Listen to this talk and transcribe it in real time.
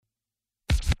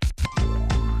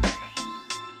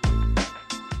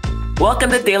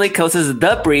Welcome to Daily Kos'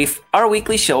 The Brief, our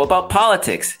weekly show about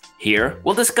politics. Here,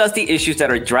 we'll discuss the issues that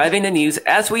are driving the news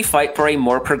as we fight for a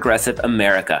more progressive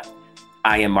America.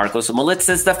 I am Marcos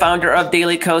Molitzis, the founder of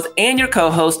Daily Kos and your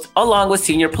co-host, along with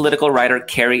senior political writer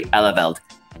Kerry Eleveld.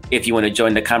 If you want to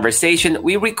join the conversation,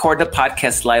 we record the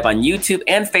podcast live on YouTube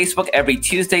and Facebook every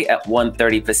Tuesday at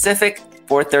 1:30 Pacific,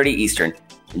 4:30 Eastern.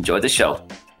 Enjoy the show.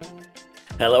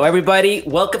 Hello, everybody.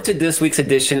 Welcome to this week's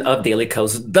edition of Daily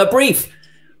Kos' The Brief.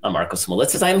 I'm Marcos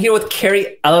Molitzis. I'm here with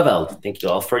Kerry Eleveld. Thank you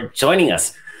all for joining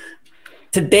us.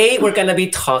 Today, we're going to be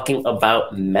talking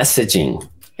about messaging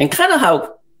and kind of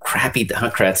how crappy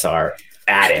Democrats are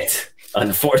at it.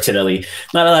 Unfortunately,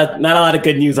 not a lot of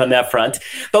good news on that front.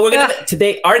 But we're gonna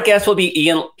today. Our guest will be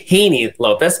Ian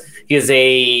Haney-Lopez. He is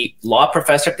a law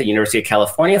professor at the University of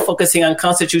California, focusing on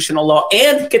constitutional law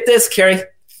and, get this, Kerry,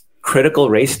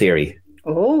 critical race theory.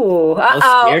 Oh,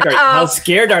 How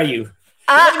scared are you?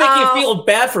 Does it make you feel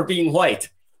bad for being white?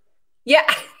 Yeah,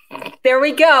 there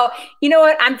we go. You know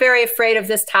what? I'm very afraid of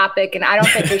this topic, and I don't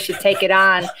think we should take it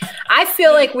on. I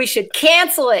feel like we should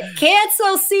cancel it.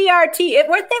 Cancel CRT.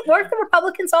 Weren't the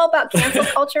Republicans all about cancel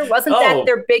culture? Wasn't that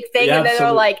their big thing? Yeah, and then they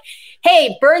were like,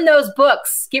 hey, burn those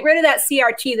books. Get rid of that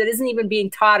CRT that isn't even being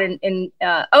taught in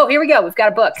here we go. We've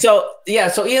got a book. So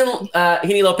Ian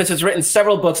Haney-Lopez has written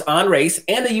several books on race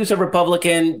and the use of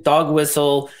Republican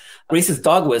racist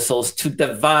dog whistles to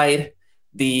divide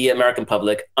the American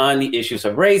public on the issues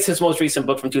of race. His most recent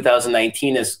book from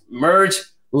 2019 is Merge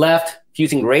Left,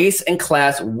 Fusing Race and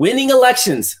Class, Winning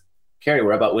Elections. Kerry,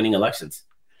 we're about winning elections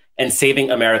and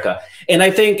saving America. And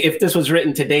I think if this was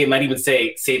written today, it might even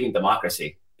say saving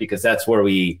democracy, because that's where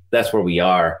we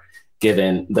are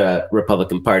given the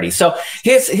Republican Party. So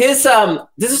this is going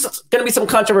to be some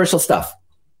controversial stuff.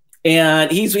 And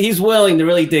he's willing to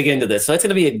really dig into this. So it's going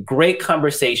to be a great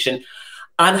conversation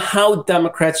on how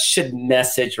Democrats should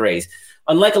message race.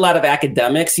 Unlike a lot of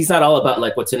academics, he's not all about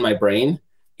like what's in my brain.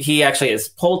 He actually has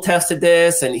poll tested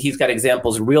this, and he's got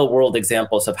real world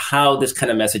examples of how this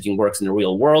kind of messaging works in the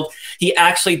real world. He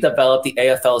actually developed the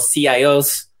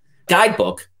AFL-CIO's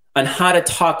guidebook on how to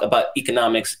talk about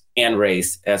economics and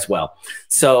race as well.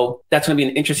 So that's going to be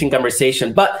an interesting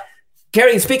conversation. But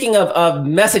Kerry, speaking of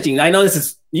messaging, I know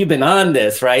you've been on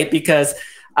this, right? Because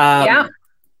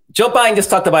Joe Biden just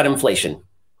talked about inflation.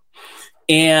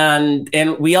 And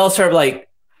we all sort of like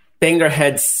banged our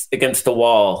heads against the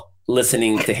wall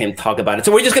listening to him talk about it.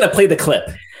 So we're just going to play the clip.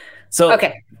 So,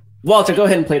 okay. Walter, go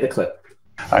ahead and play the clip.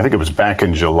 I think it was back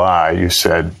in July, you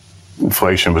said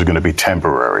inflation was going to be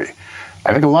temporary.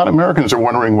 I think a lot of Americans are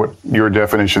wondering what your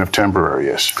definition of temporary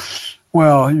is.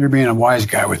 Well, you're being a wise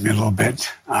guy with me a little bit,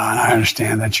 and I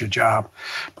understand that's your job.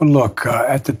 But look,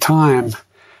 at the time,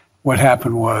 what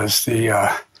happened was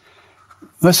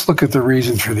let's look at the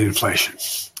reason for the inflation.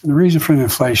 The reason for the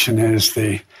inflation is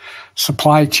the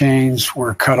supply chains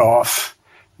were cut off,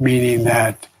 meaning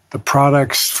that the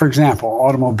products, for example,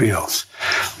 automobiles,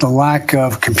 the lack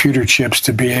of computer chips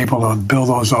to be able to build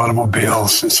those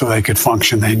automobiles so they could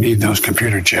function, they need those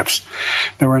computer chips.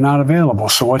 They were not available.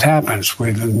 So what happens?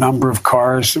 The number of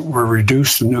cars were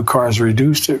reduced, the new cars were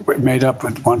reduced. It made up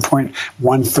at one point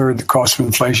 1/3 the cost of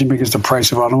inflation because the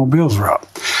price of automobiles were up.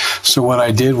 So what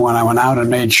I did when I went out and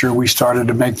made sure we started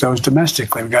to make those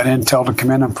domestically, we got Intel to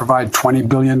come in and provide $20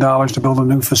 billion to build a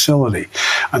new facility.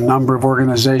 A number of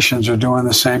organizations are doing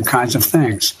the same kinds of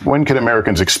things. When can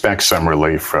Americans expect some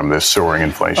relief from this soaring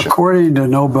inflation? According to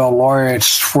Nobel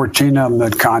laureates, 14 of them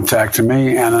that contacted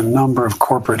me and a number of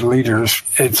corporate leaders,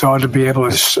 it's ought to be able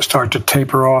to start to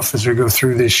taper off as we go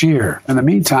through this year. In the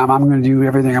meantime, I'm going to do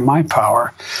everything in my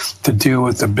power to deal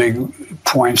with the big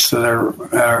points that are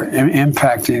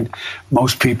impacting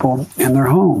most people in their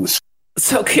homes.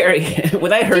 So, Kerry,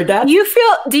 when I heard that, do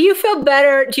you feel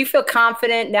better? Do you feel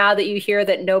confident now that you hear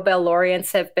that Nobel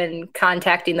laureates have been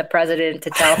contacting the president to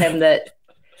tell him that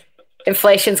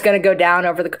inflation's going to go down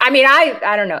over the? I mean,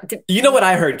 I don't know. You know what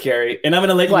I heard, Kerry, and I'm going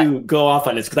to let you go off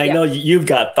on this because I know you've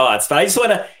got thoughts. But I just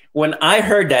want to. When I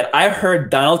heard that, I heard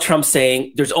Donald Trump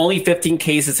saying there's only 15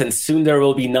 cases and soon there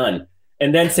will be none,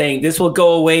 and then saying this will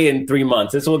go away in 3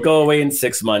 months. This will go away in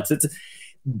 6 months.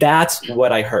 That's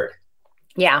what I heard.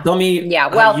 Yeah. Tell me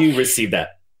how you received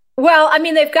that. Well, I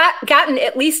mean, they've gotten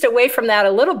at least away from that a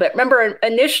little bit. Remember,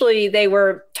 initially they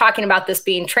were talking about this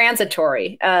being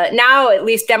transitory. Now, at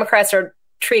least Democrats are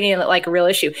treating it like a real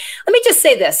issue. Let me just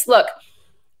say this. Look,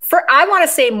 I want to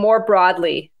say more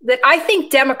broadly that I think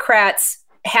Democrats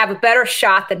have a better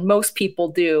shot than most people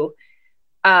do.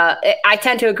 I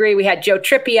tend to agree. We had Joe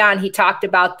Trippi on. He talked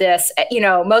about this.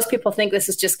 Most people think this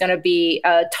is just going to be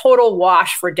a total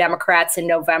wash for Democrats in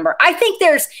November. I think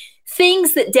there's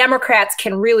things that Democrats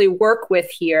can really work with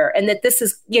here, and that this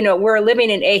is, we're living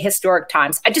in ahistoric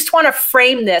times. I just want to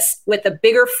frame this with a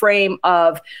bigger frame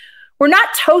of, we're not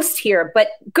toast here, but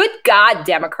good God,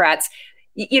 Democrats,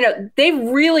 they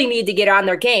really need to get on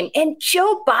their game. And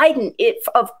Joe Biden,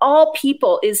 of all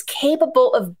people, is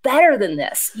capable of better than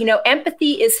this.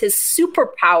 Empathy is his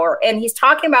superpower. And he's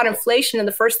talking about inflation, and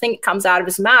the first thing that comes out of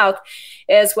his mouth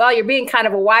is, well, you're being kind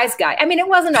of a wise guy. I mean, it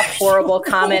wasn't a horrible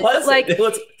comment. It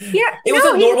was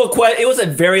a normal question. It was a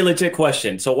very legit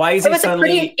question. So why is he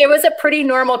suddenly... It was a pretty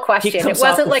normal question. It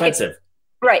wasn't like offensive.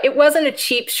 Right. It wasn't a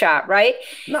cheap shot, right?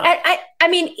 No. I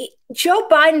mean, Joe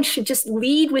Biden should just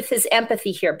lead with his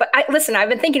empathy here. But listen, I've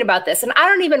been thinking about this, and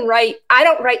I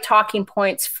don't write talking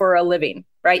points for a living,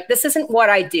 right? This isn't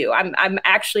what I do. I'm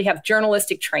actually have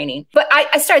journalistic training. But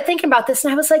I started thinking about this,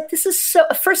 and I was like,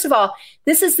 first of all,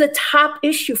 this is the top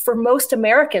issue for most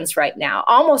Americans right now.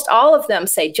 Almost all of them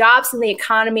say jobs in the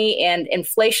economy and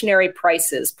inflationary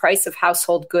prices, price of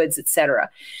household goods, et cetera.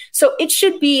 So it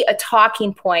should be a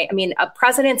talking point. I mean, a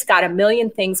president's got a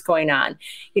million things going on.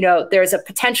 There's a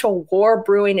potential war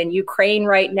brewing in Ukraine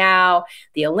right now.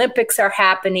 The Olympics are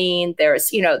happening.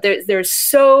 There's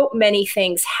so many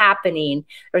things happening.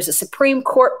 There's a Supreme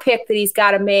Court pick that he's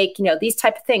got to make, these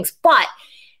type of things. But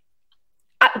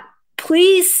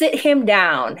please sit him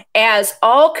down, as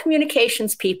all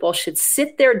communications people should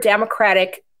sit their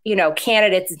Democratic,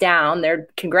 candidates down, their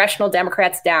congressional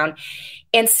Democrats down,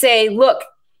 and say, look,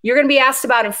 you're going to be asked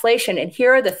about inflation, and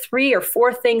here are the 3 or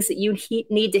 4 things that you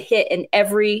need to hit in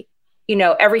every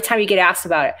time you get asked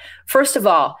about it. First of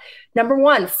all, number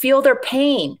 1, feel their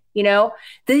pain.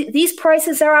 These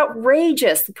prices are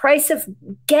outrageous. The price of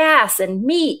gas and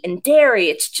meat and dairy,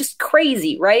 it's just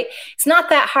crazy, right? It's not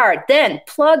that hard. Then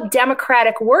plug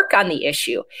Democratic work on the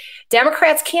issue.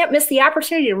 Democrats can't miss the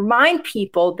opportunity to remind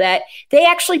people that they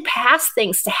actually pass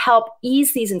things to help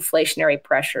ease these inflationary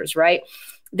pressures, right?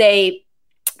 They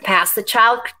passed the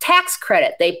child tax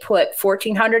credit. They put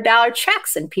 $1,400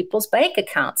 checks in people's bank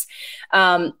accounts.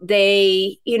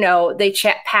 They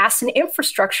passed an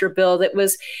infrastructure bill that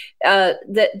was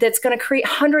that's going to create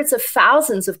hundreds of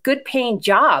thousands of good-paying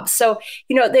jobs. So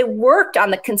they worked on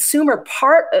the consumer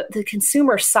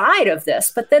side of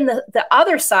this, but then the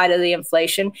other side of the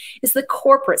inflation is the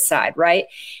corporate side, right?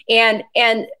 And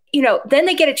then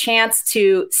they get a chance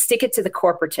to stick it to the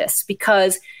corporatists,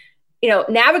 because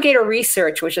Navigator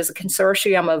Research, which is a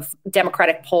consortium of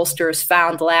Democratic pollsters,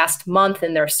 found last month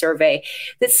in their survey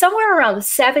that somewhere around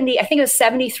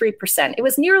 73%, it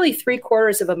was nearly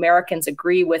 3/4 of Americans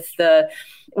agree with the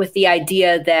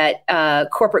idea that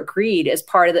corporate greed is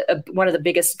part of one of the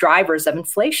biggest drivers of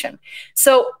inflation.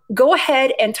 So go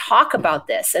ahead and talk about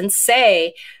this and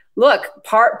say, look,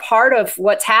 part of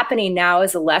what's happening now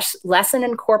is a lesson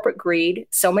in corporate greed.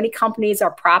 So many companies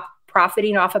are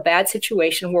profiting off a bad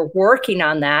situation. We're working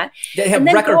on that. They have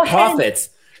record profits.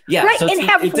 Right, so and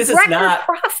have record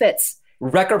profits.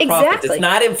 Record profits. It's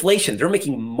not inflation. They're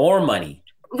making more money.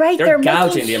 Right, they're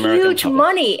making huge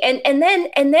money, and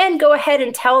then go ahead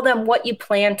and tell them what you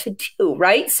plan to do.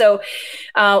 Right. So,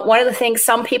 one of the things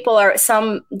some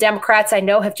Democrats I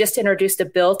know have just introduced a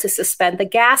bill to suspend the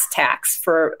gas tax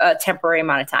for a temporary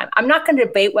amount of time. I'm not going to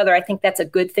debate whether I think that's a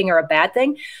good thing or a bad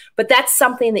thing, but that's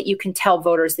something that you can tell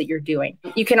voters that you're doing.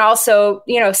 You can also,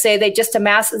 say they just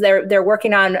they're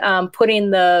working on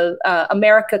putting the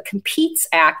America Competes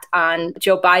Act on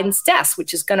Joe Biden's desk,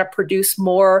 which is going to produce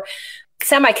more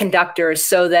semiconductors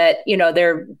so that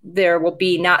there will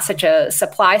be not such a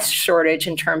supply shortage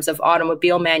in terms of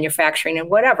automobile manufacturing and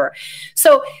whatever.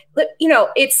 So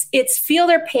it's feel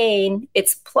their pain,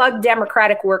 it's plug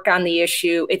Democratic work on the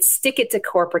issue, it's stick it to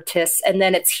corporatists, and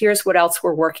then it's here's what else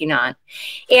we're working on.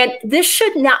 And it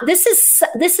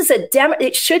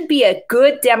should be a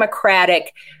good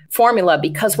Democratic formula,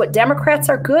 because what Democrats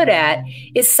are good at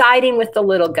is siding with the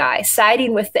little guy,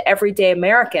 siding with the everyday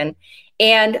American,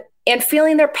 and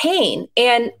feeling their pain.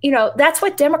 And, that's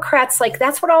what Democrats like.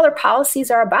 That's what all their policies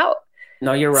are about.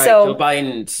 No, you're right. So, Joe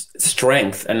Biden's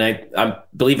strength, and I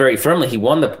believe very firmly he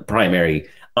won the primary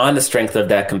on the strength of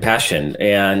that compassion.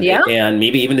 And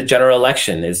maybe even the general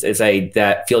election is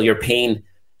that feel your pain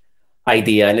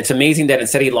idea. And it's amazing that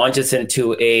instead he launches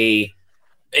into a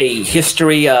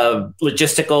history of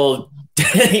logistical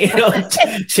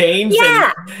change.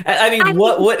 Yeah. And,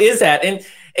 what is that? And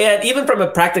even from a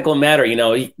practical matter,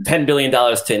 $10 billion to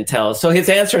Intel. So his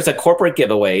answer is a corporate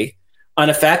giveaway on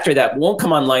a factory that won't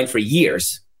come online for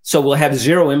years. So will have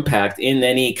zero impact in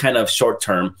any kind of short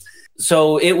term.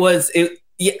 So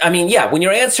when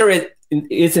your answer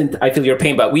isn't, I feel your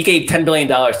pain, but we gave $10 billion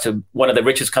to one of the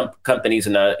richest companies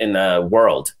in the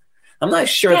world. I'm not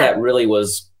sure that really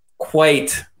was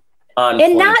quite on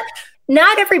and point.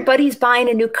 Not everybody's buying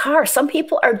a new car. Some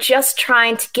people are just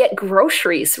trying to get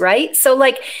groceries, right? So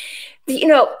like,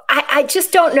 I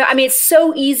just don't know. I mean, it's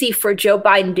so easy for Joe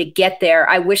Biden to get there.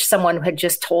 I wish someone had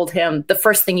just told him the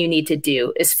first thing you need to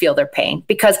do is feel their pain,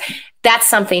 because that's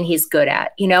something he's good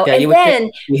at, Yeah, and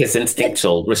then his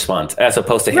instinctual response, as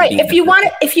opposed to him right. being If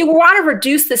you want to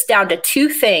reduce this down to two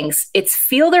things, it's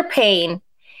feel their pain,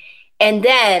 and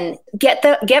then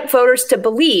get voters to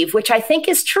believe, which I think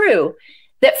is true,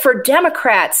 that for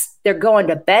Democrats, they're going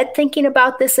to bed thinking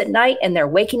about this at night and they're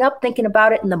waking up thinking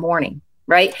about it in the morning,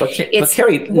 right? But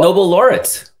Carrie, Nobel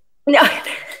laureates. No.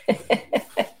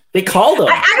 They called him.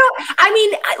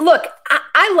 Look,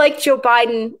 I like Joe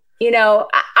Biden.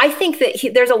 I think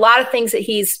that there's a lot of things that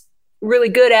he's really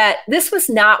good at. This was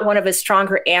not one of his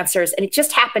stronger answers. And it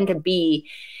just happened to be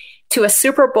to a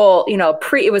Super Bowl,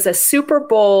 it was a Super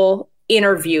Bowl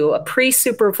interview, a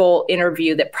pre-Super Bowl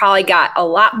interview that probably got a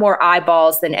lot more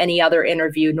eyeballs than any other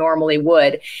interview normally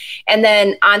would. And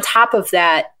then on top of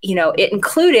that,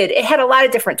 it had a lot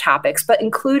of different topics, but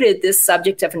included this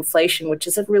subject of inflation, which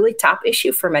is a really top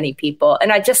issue for many people.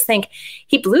 And I just think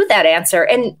he blew that answer.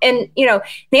 And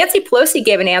Nancy Pelosi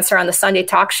gave an answer on the Sunday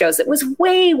talk shows that was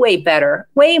way, way better,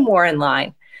 way more in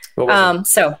line.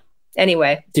 So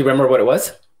anyway. Do you remember what it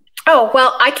was? Oh,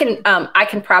 well, I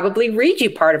can probably read you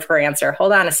part of her answer.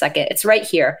 Hold on a second. It's right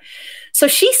here. So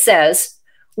she says,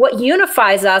 what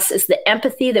unifies us is the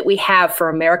empathy that we have for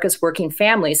America's working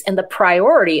families and the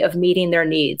priority of meeting their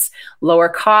needs. Lower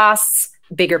costs,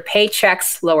 bigger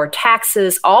paychecks, lower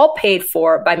taxes, all paid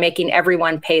for by making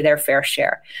everyone pay their fair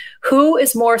share. Who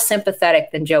is more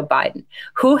sympathetic than Joe Biden?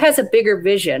 Who has a bigger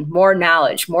vision, more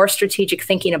knowledge, more strategic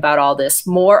thinking about all this,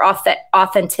 more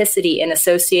authenticity in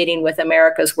associating with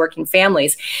America's working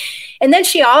families? And then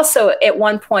she also at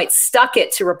one point stuck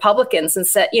it to Republicans and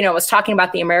said, was talking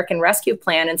about the American Rescue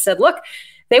Plan and said, look,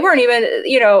 they weren't even,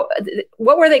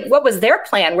 what was their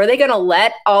plan? Were they going to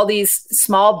let all these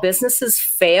small businesses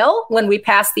fail when we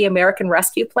passed the American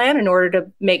Rescue Plan in order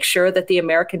to make sure that the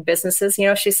American businesses,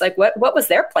 she's like, what was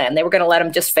their plan? They were going to let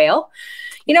them just fail?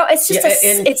 It's just,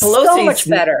 it's Pelosi's so much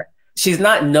better. She's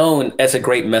not known as a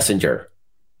great messenger.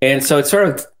 And so it's sort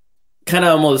of kind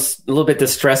of almost a little bit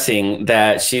distressing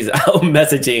that she's out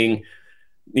messaging,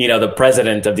 the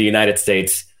president of the United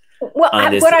States. Well,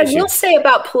 what I will say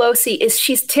about Pelosi is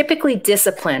she's typically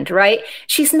disciplined, right?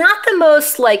 She's not the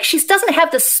most she doesn't have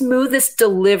the smoothest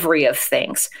delivery of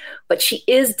things, but she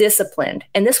is disciplined.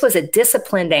 And this was a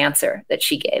disciplined answer that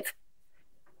she gave.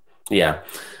 Yeah.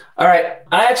 All right.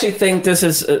 I actually think this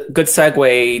is a good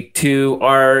segue to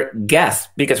our guest,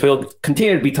 because we'll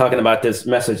continue to be talking about this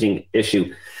messaging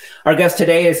issue. Our guest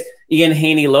today is Ian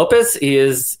Haney-Lopez. He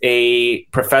is a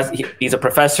professor. He's a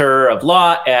professor of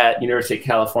law at University of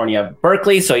California,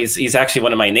 Berkeley. So he's actually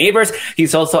one of my neighbors.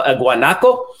 He's also a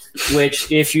guanaco,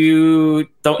 which, if you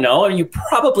don't know, and you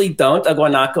probably don't, a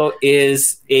guanaco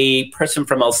is a person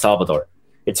from El Salvador.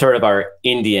 It's sort of our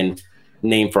Indian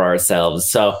name for ourselves.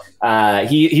 So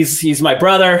he's my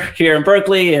brother here in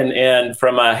Berkeley, and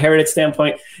from a heritage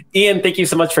standpoint. Ian, thank you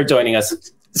so much for joining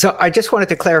us. So I just wanted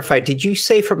to clarify, did you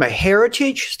say from a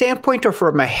heritage standpoint or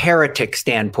from a heretic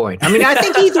standpoint? I mean, I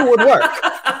think either would work,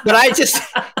 but I just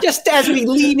as we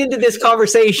lean into this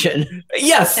conversation.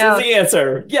 Yes, is the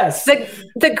answer. Yes. The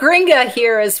gringa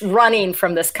here is running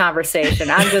from this conversation.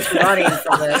 I'm just running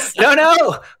from this.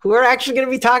 No, we're actually going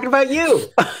to be talking about you.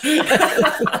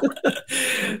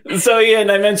 So Ian,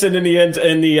 I mentioned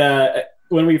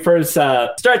when we first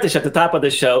start this at the top of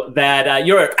the show, that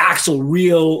you're an actual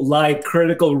real live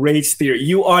critical race theory.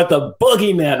 You are the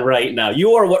boogeyman right now.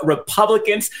 You are what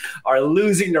Republicans are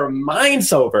losing their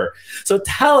minds over. So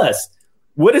tell us,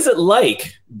 what is it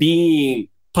like being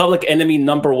public enemy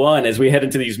number one as we head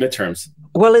into these midterms?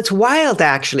 Well, it's wild,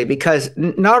 actually, because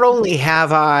not only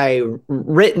have I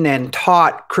written and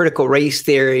taught critical race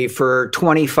theory for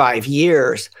 25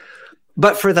 years,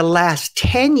 but for the last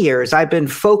 10 years, I've been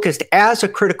focused as a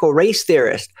critical race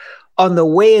theorist on the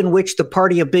way in which the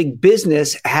party of big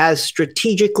business has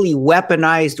strategically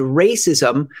weaponized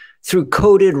racism through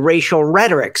coded racial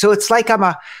rhetoric. So it's like I'm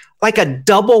a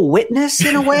double witness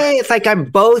in a way. It's like I'm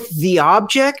both the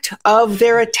object of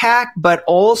their attack, but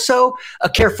also a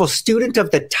careful student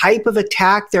of the type of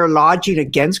attack they're lodging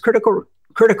against critical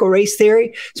race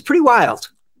theory. It's pretty wild.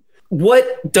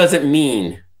 What does it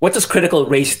mean? What does critical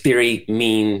race theory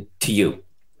mean to you?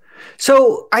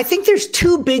 So I think there's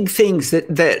two big things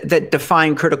that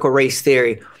define critical race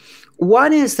theory.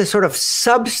 One is the sort of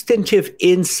substantive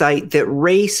insight that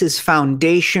race is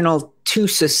foundational to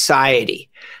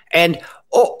society. And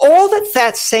all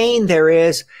that's saying there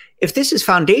is if this is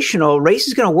foundational, race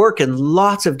is going to work in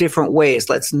lots of different ways.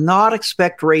 Let's not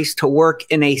expect race to work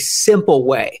in a simple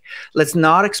way. Let's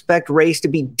not expect race to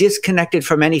be disconnected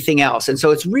from anything else. And so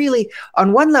it's really,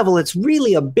 on one level, it's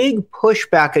really a big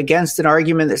pushback against an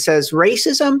argument that says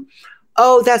racism,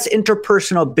 oh, that's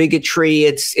interpersonal bigotry.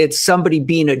 It's somebody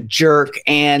being a jerk,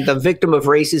 and the victim of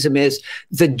racism is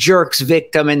the jerk's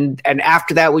victim. And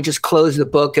after that, we just close the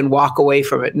book and walk away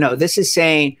from it. No, this is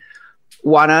saying,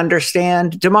 want to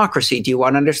understand democracy? Do you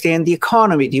want to understand the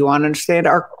economy? Do you want to understand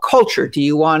our culture? Do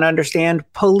you want to understand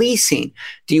policing?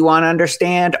 Do you want to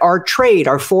understand our trade,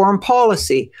 our foreign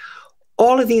policy?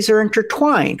 All of these are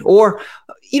intertwined. Or,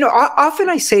 often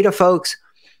I say to folks,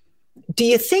 do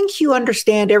you think you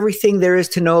understand everything there is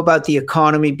to know about the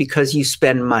economy because you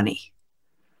spend money?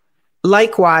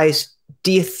 Likewise,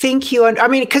 do you think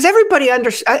because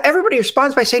everybody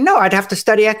responds by saying, no, I'd have to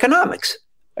study economics.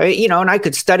 And I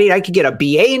could study it. I could get a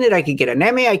BA in it. I could get an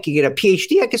MA. I could get a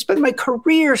PhD. I could spend my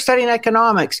career studying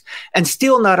economics and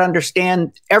still not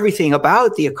understand everything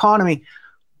about the economy.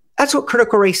 That's what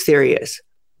critical race theory is.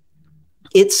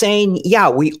 It's saying, yeah,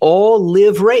 we all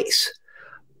live race.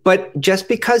 But just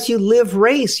because you live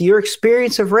race, your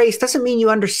experience of race doesn't mean you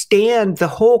understand the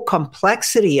whole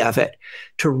complexity of it.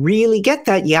 To really get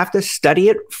that, you have to study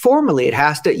it formally.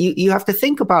 You have to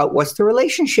think about what's the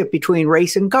relationship between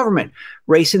race and government,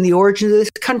 race in the origin of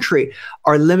this country,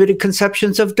 our limited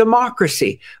conceptions of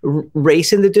democracy,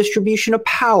 race in the distribution of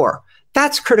power.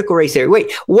 That's critical race theory.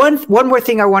 Wait, one more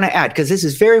thing I want to add, because this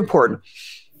is very important.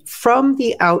 From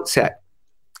the outset,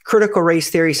 critical race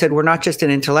theory said we're not just an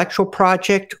intellectual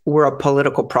project, we're a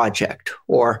political project.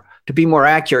 Or to be more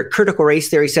accurate, critical race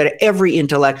theory said every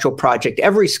intellectual project,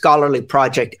 every scholarly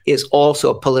project is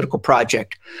also a political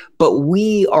project. But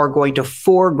we are going to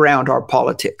foreground our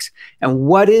politics. And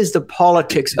what is the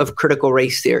politics of critical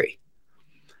race theory?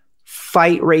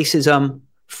 Fight racism,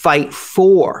 fight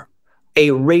for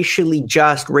a racially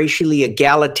just, racially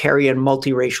egalitarian,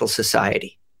 multiracial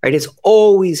society. Right? It's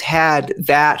always had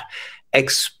that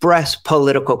express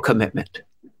political commitment.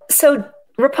 So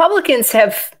Republicans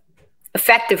have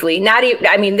effectively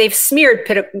they've smeared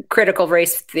critical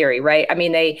race theory, right?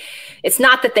 It's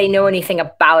not that they know anything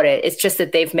about it. It's just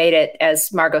that they've made it,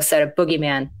 as Margot said, a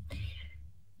boogeyman.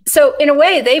 So in a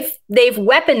way, they've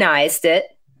weaponized it,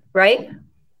 right?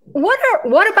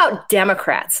 What about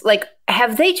Democrats? Like,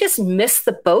 have they just missed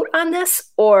the boat on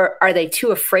this, or are they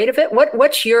too afraid of it?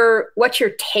 What's your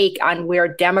take on where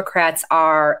Democrats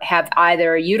have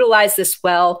either utilized this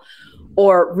well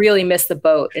or really missed the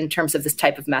boat in terms of this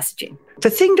type of messaging? The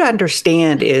thing to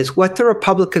understand is what the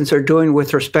Republicans are doing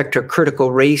with respect to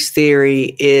critical race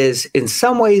theory is in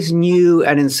some ways new,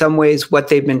 and in some ways what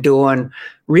they've been doing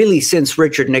really since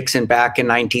Richard Nixon back in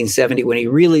 1970, when he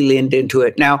really leaned into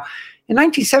it. Now, in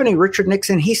 1970, Richard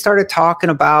Nixon, he started talking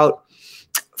about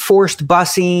forced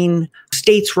busing,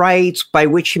 states' rights, by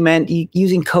which he meant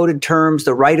using coded terms,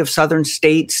 the right of Southern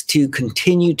states to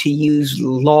continue to use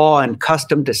law and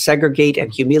custom to segregate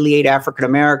and humiliate African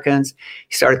Americans.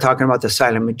 He started talking about the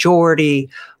silent majority,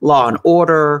 law and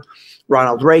order.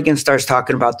 Ronald Reagan starts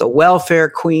talking about the welfare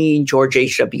queen, George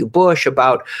H.W. Bush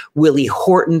about Willie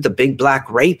Horton, the big black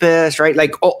rapist, right?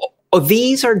 Like,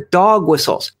 these are dog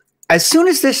whistles. As soon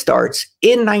as this starts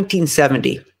in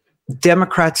 1970,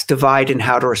 Democrats divide in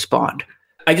how to respond.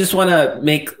 I just want to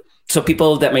make, so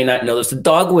people that may not know this, the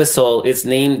dog whistle is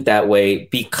named that way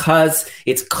because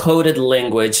it's coded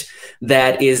language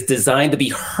that is designed to be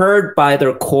heard by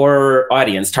their core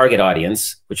audience, target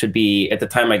audience, which would be, at the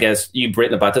time, I guess you've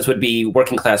written about this, would be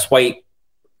working class white,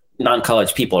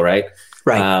 non-college people, right?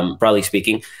 Right. Broadly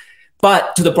speaking.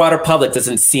 But to the broader public,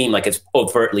 doesn't seem like it's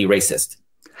overtly racist.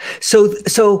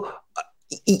 So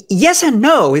yes and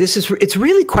no. It's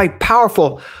really quite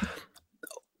powerful.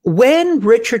 When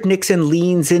Richard Nixon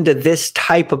leans into this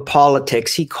type of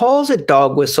politics, he calls it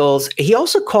dog whistles. He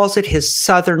also calls it his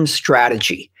Southern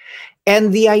strategy.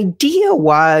 And the idea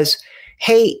was,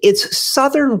 hey, it's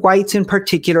Southern whites in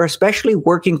particular, especially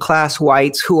working class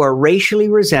whites, who are racially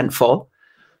resentful.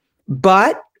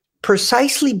 But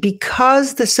precisely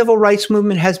because the civil rights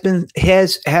movement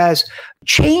has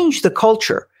changed the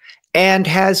culture and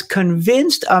has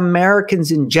convinced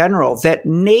Americans in general that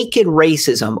naked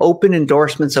racism, open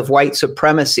endorsements of white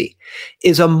supremacy,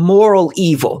 is a moral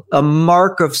evil, a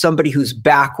mark of somebody who's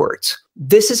backwards.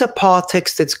 This is a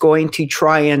politics that's going to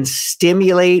try and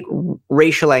stimulate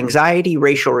racial anxiety,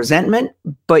 racial resentment,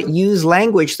 but use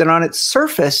language that on its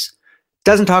surface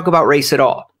doesn't talk about race at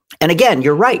all. And again,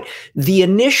 you're right. The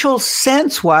initial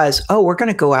sense was, we're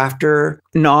going to go after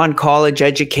non-college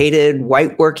educated,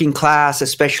 white working class,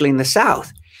 especially in the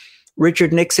South.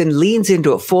 Richard Nixon leans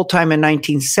into it full time in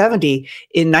 1970.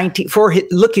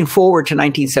 Looking forward to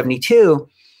 1972,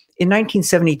 in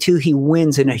 1972 he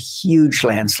wins in a huge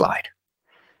landslide,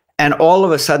 and all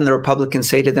of a sudden the Republicans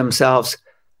say to themselves,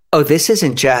 "Oh, this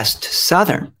isn't just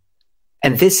Southern,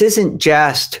 and this isn't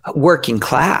just working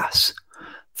class.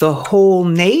 The whole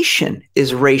nation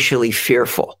is racially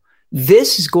fearful.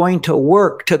 This is going to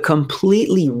work to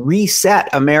completely reset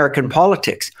American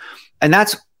politics," and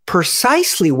that's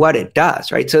precisely what it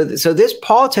does, right? So this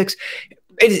politics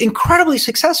is incredibly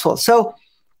successful. So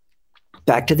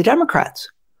back to the Democrats.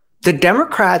 The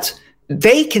Democrats,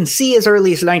 they can see as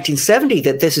early as 1970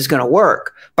 that this is going to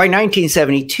work. By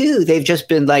 1972, they've just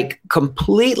been like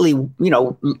completely,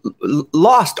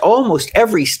 lost almost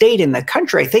every state in the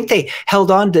country. I think they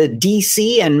held on to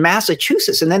DC and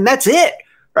Massachusetts, and then that's it,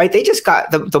 right? They just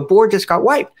got, the board just got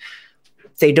wiped.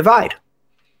 They divide.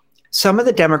 Some of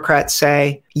the Democrats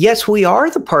say, yes, we are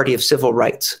the party of civil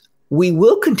rights. We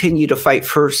will continue to fight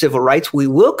for civil rights. We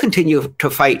will continue to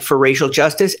fight for racial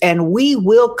justice, and we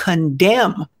will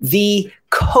condemn the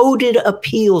coded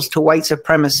appeals to white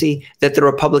supremacy that the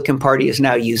Republican Party is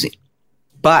now using.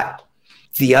 But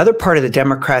the other part of the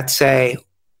Democrats say,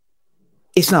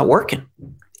 it's not working.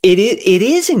 It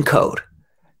is in code,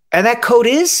 and that code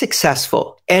is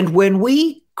successful. And when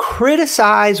we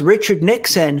criticize Richard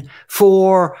Nixon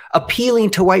for appealing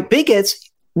to white bigots,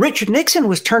 Richard Nixon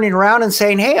was turning around and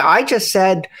saying, hey, I just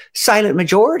said silent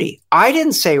majority. I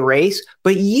didn't say race,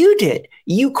 but you did.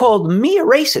 You called me a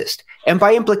racist. And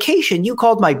by implication, you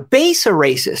called my base a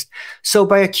racist. So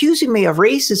by accusing me of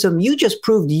racism, you just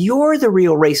proved you're the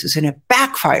real racist, and it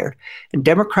backfired. And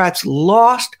Democrats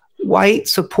lost white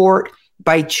support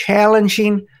by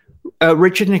challenging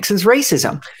Richard Nixon's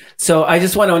racism. So I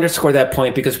just want to underscore that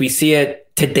point, because we see it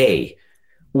today,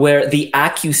 where the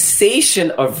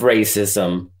accusation of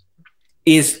racism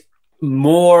is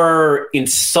more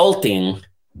insulting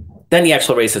than the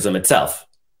actual racism itself.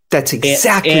 That's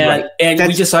exactly right. And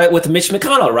we just saw it with Mitch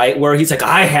McConnell, right? Where he's like,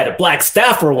 I had a black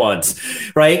staffer once,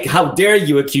 right? How dare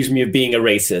you accuse me of being a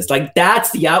racist? Like,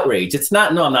 that's the outrage. It's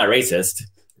not, no, I'm not racist.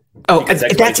 Oh,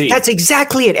 that's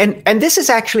exactly it. And this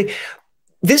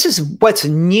is what's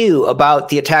new about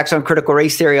the attacks on critical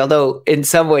race theory, although in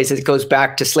some ways it goes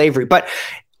back to slavery. But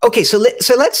okay, so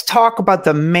let's talk about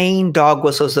the main dog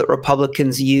whistles that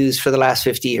Republicans use for the last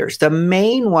 50 years. The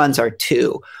main ones are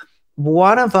two.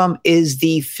 One of them is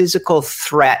the physical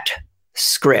threat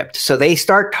script. So they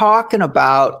start talking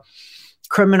about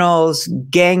criminals,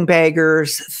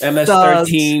 gangbangers,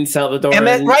 MS-13,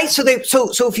 Salvadoran, right?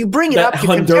 So if you bring it up,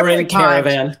 Honduran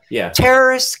caravan,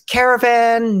 terrorists,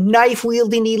 caravan, knife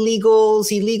wielding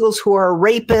illegals who are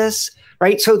rapists,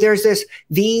 right? So there's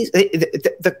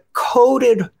the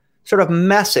coded sort of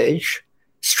message,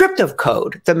 stripped of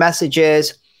code. The message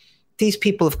is these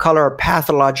people of color are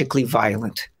pathologically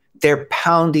violent. They're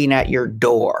pounding at your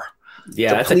door.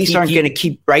 Yeah, the police aren't going to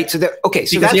keep, right? So okay,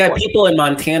 so because you have people in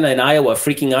Montana and Iowa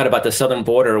freaking out about the southern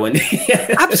border when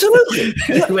absolutely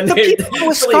when the people in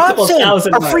Wisconsin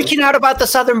are freaking out about the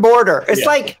southern border. It's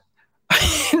like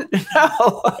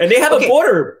no, and they have a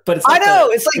border, but it's like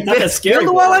it's like build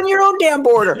a wall on your own damn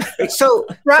border. So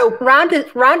Ron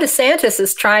DeSantis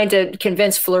is trying to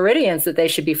convince Floridians that they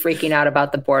should be freaking out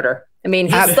about the border. I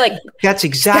mean, he's like, that's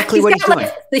exactly what he's doing.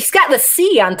 He's got the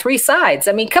sea on three sides.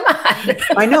 I mean, come on.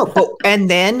 I know. And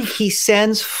then he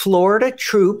sends Florida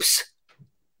troops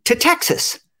to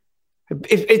Texas.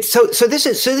 So this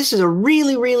is a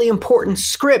really, really important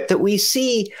script that we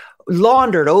see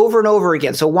laundered over and over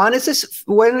again. So one is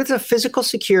a physical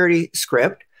security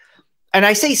script. And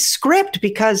I say script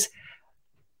because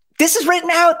this is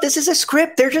written out. This is a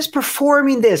script. They're just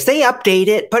performing this. They update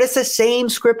it, but it's the same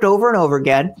script over and over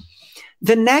again.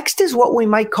 The next is what we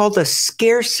might call the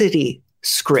scarcity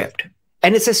script.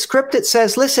 And it's a script that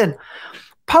says, listen,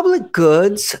 public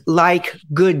goods like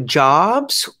good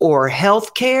jobs or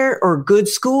healthcare or good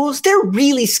schools, they're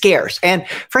really scarce. And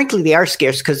frankly, they are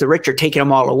scarce because the rich are taking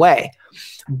them all away.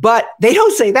 But they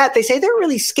don't say that. They say they're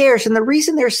really scarce. And the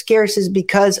reason they're scarce is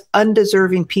because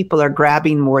undeserving people are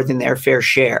grabbing more than their fair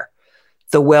share.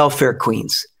 The welfare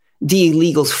queens, the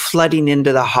illegals flooding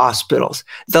into the hospitals,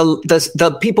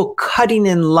 the people cutting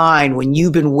in line when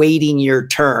you've been waiting your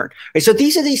turn. Right? So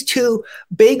these are these two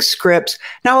big scripts.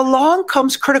 Now along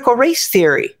comes critical race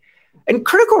theory. And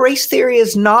critical race theory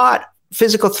is not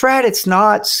physical threat. It's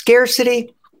not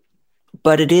scarcity,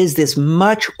 but it is this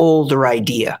much older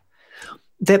idea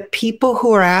that people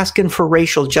who are asking for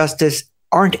racial justice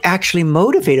aren't actually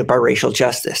motivated by racial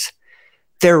justice.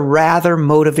 They're rather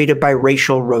motivated by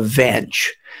racial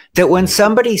revenge. That when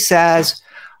somebody says,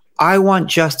 I want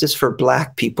justice for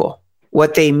Black people,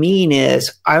 What they mean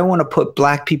is, I want to put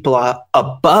black people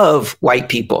above white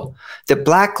people. That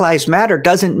Black Lives Matter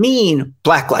doesn't mean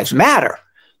Black Lives Matter.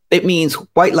 It means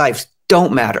white lives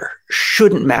don't matter,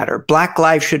 shouldn't matter. Black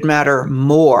lives should matter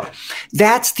more.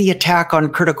 That's the attack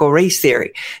on critical race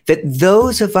theory, that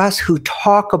those of us who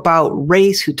talk about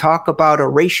race, who talk about a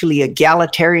racially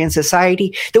egalitarian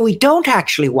society, that we don't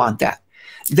actually want that,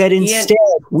 that instead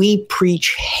we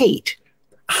preach hate.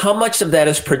 How much of that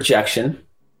is projection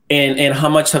and how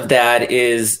much of that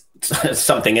is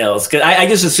something else? Because I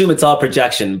just assume it's all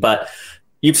projection, but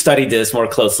you've studied this more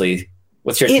closely.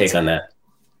 What's your take on that?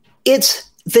 It's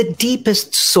the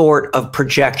deepest sort of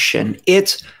projection.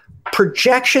 It's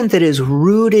projection that is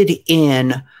rooted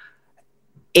in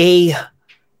a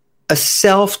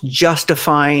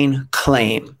self-justifying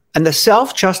claim. And the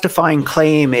self-justifying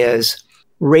claim is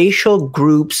racial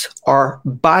groups are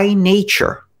by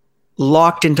nature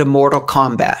locked into mortal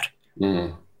combat.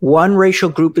 One racial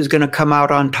group is going to come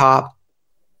out on top.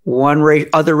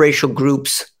 Other racial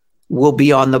groups will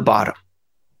be on the bottom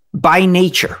by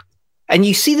nature. And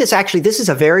you see this this is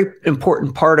a very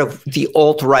important part of the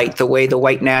alt-right, the way the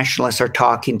white nationalists are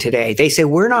talking today. They say,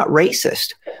 we're not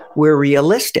racist, we're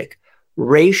realistic.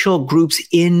 Racial groups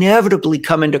inevitably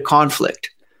come into conflict.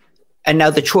 And now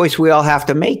the choice we all have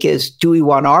to make is, do we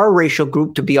want our racial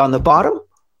group to be on the bottom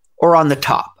or on the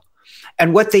top?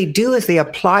 And what they do is they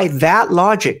apply that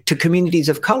logic to communities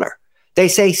of color. They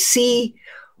say, see,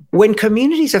 when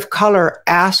communities of color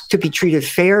ask to be treated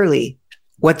fairly,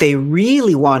 what they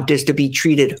really want is to be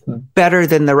treated better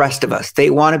than the rest of us.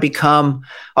 They want to become,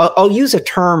 I'll use a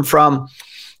term from,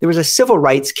 there was a civil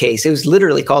rights case. It was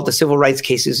literally called the Civil Rights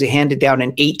Case. It was handed down in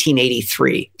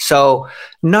 1883. So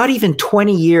not even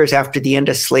 20 years after the end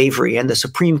of slavery, and the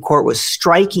Supreme Court was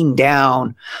striking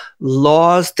down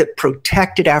laws that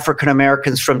protected African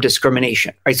Americans from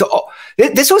discrimination. Right? So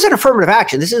this was an affirmative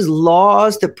action. This is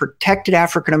laws that protected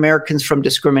African Americans from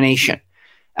discrimination.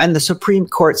 And the Supreme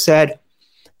Court said,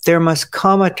 there must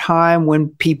come a time when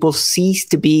people cease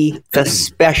to be the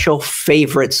special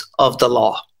favorites of the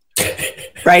law.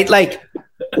 Right? Like,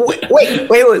 wait.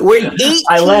 We're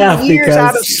 18 years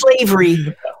out of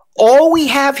slavery. All we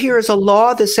have here is a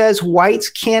law that says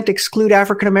whites can't exclude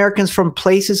African Americans from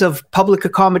places of public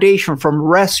accommodation, from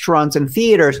restaurants and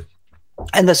theaters.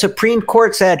 And the Supreme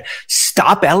Court said,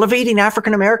 stop elevating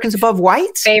African Americans above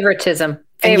whites. Favoritism.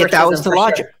 And yet that was the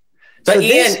logic. Sure. But so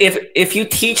Ian, if you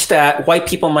teach that, white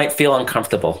people might feel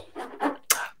uncomfortable.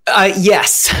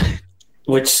 Yes.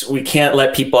 Which we can't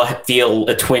let people feel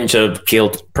a twinge of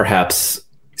guilt, perhaps.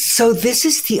 So this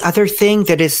is the other thing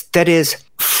that is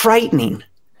frightening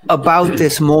about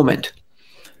this moment.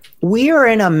 We are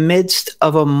in a midst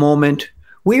of a moment.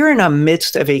 We are in a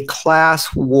midst of a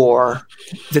class war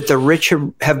that the rich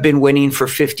have been winning for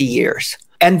 50 years.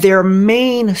 And their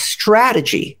main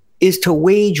strategy is to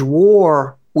wage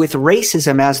war with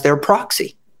racism as their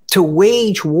proxy, to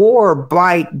wage war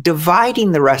by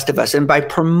dividing the rest of us and by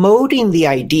promoting the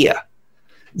idea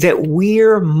that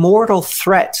we're mortal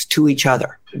threats to each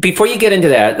other. Before you get into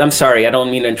that, I'm sorry, I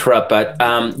don't mean to interrupt, but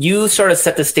you sort of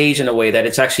set the stage in a way that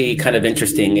it's actually kind of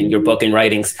interesting in your book and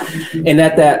writings, and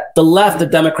that the left, the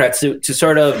Democrats, to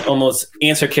sort of almost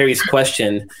answer Carrie's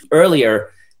question earlier,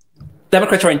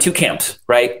 Democrats are in two camps,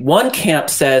 right? One camp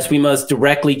says we must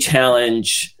directly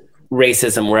challenge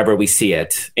racism wherever we see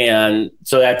it. And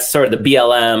so that's sort of the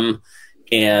BLM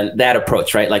and that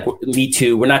approach, right? Like Me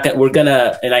Too, and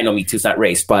I know Me Too's not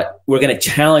race, but we're going to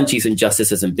challenge these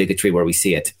injustices and bigotry where we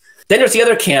see it. Then there's the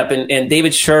other camp, and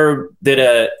David Sher did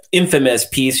a infamous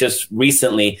piece just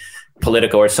recently,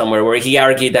 Politico or somewhere, where he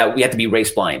argued that we have to be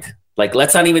race blind. Like,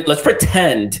 let's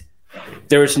pretend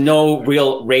there's no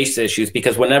real race issues,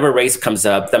 because whenever race comes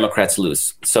up, Democrats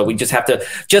lose. So we just have to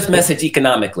message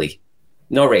economically.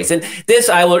 No race. And this,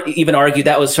 I will even argue,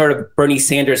 that was sort of Bernie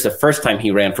Sanders the first time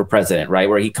he ran for president, right?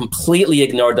 Where he completely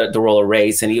ignored the role of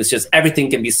race, and he was just,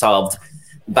 everything can be solved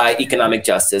by economic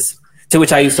justice. To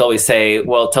which I used to always say,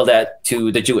 well, tell that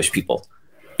to the Jewish people,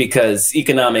 because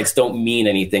economics don't mean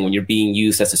anything when you're being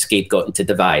used as a scapegoat and to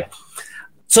divide.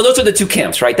 So those are the two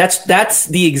camps, right? That's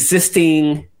the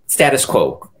existing status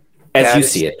quo as you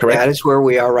see it, correct? That is where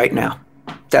we are right now.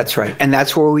 That's right. And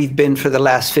that's where we've been for the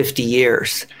last 50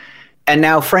 years. And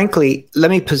now, frankly, let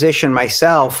me position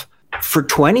myself for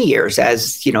 20 years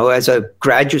as a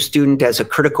graduate student, as a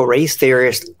critical race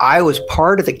theorist. I was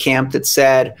part of the camp that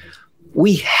said,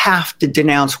 we have to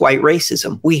denounce white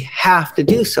racism. We have to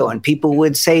do so. And people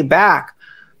would say back,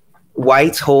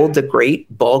 whites hold the great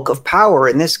bulk of power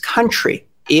in this country.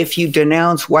 If you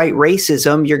denounce white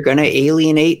racism, you're going to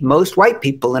alienate most white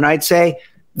people. And I'd say,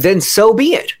 then so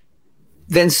be it.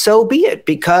 then so be it,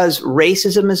 because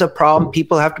racism is a problem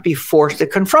people have to be forced to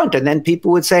confront. And then people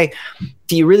would say,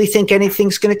 do you really think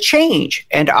anything's going to change?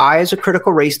 And I, as a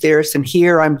critical race theorist, and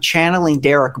here I'm channeling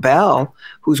Derek Bell,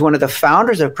 who's one of the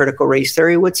founders of critical race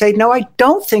theory, would say, no, I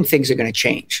don't think things are going to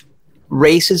change.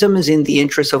 Racism is in the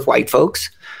interests of white folks.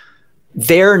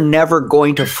 They're never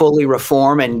going to fully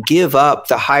reform and give up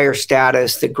the higher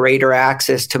status, the greater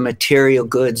access to material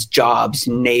goods, jobs,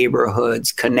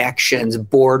 neighborhoods, connections,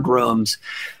 boardrooms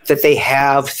that they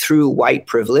have through white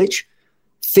privilege.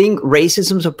 Think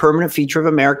racism is a permanent feature of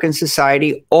American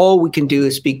society. All we can do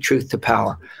is speak truth to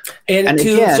power. And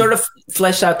to again, sort of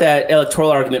flesh out that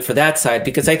electoral argument for that side,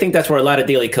 because I think that's where a lot of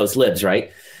Daily Kos lives, right?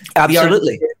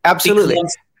 Absolutely. Absolutely.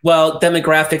 Becomes, well,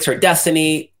 demographics are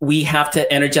destiny. We have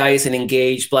to energize and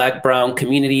engage Black, brown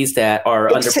communities that are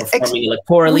underperforming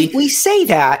electorally. We say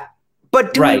that,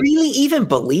 but do we really even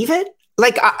believe it?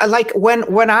 Like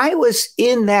when I was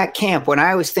in that camp, when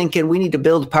I was thinking we need to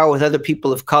build power with other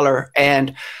people of color,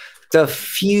 and the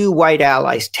few white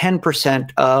allies, 10%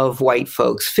 of white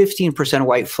folks, 15% of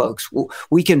white folks,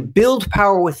 we can build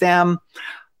power with them.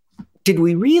 Did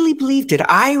we really believe, did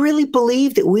I really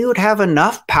believe that we would have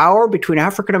enough power between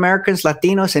African Americans,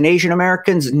 Latinos, and Asian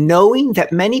Americans, knowing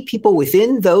that many people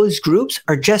within those groups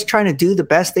are just trying to do the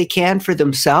best they can for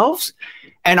themselves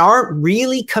and aren't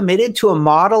really committed to a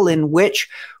model in which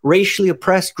racially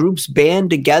oppressed groups band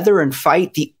together and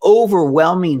fight the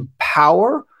overwhelming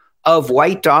power of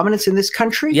white dominance in this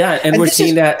country? Yeah, and we're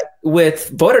seeing that with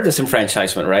voter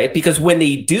disenfranchisement, right? Because when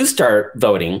they do start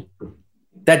voting,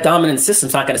 that dominant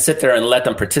system's not going to sit there and let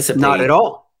them participate. Not at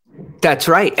all. That's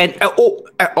right. And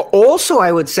also,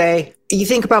 I would say, you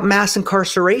think about mass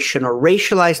incarceration or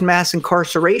racialized mass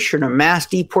incarceration or mass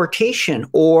deportation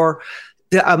or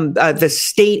the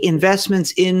state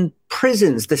investments in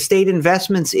prisons, the state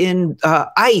investments in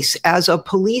ICE as a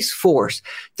police force.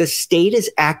 The state is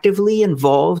actively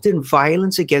involved in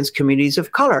violence against communities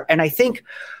of color. And I think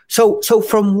So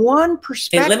from one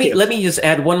perspective, and let me just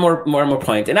add one more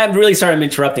point. And I'm really sorry I'm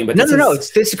interrupting, but this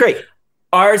is great.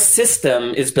 Our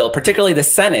system is built, particularly the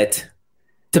Senate,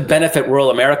 to benefit rural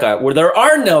America, where there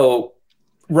are no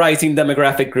rising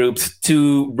demographic groups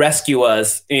to rescue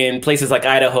us in places like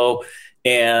Idaho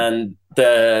and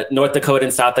the North Dakota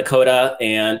and South Dakota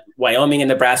and Wyoming and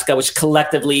Nebraska, which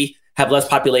collectively have less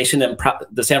population than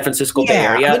the San Francisco Bay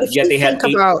Area. I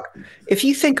mean, if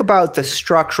you think about the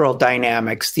structural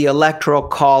dynamics, the electoral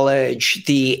college,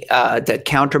 the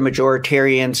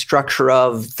counter-majoritarian structure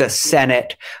of the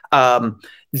Senate,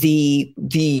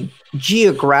 the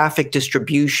geographic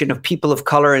distribution of people of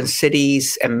color in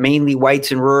cities and mainly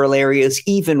whites in rural areas,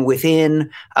 even within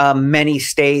many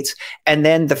states. And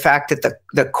then the fact that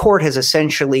the court has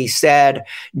essentially said,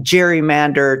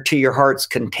 gerrymander to your heart's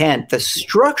content. The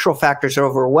structural factors are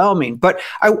overwhelming. But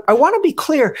I want to be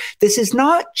clear, this is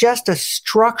not just a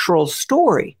structural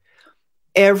story.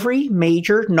 Every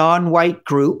major non-white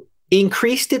group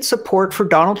increased its support for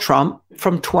Donald Trump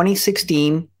from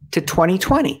 2016 to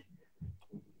 2020.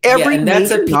 Every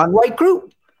major non-white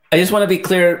group. I just want to be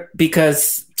clear,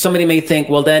 because somebody may think,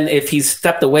 well, then if he's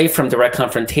stepped away from direct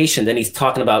confrontation, then he's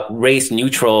talking about race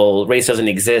neutral, race doesn't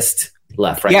exist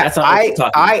left, right? Yeah, that's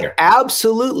not I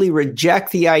absolutely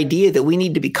reject the idea that we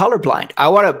need to be colorblind. I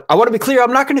want to be clear.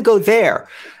 I'm not going to go there.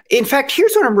 In fact,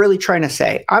 here's what I'm really trying to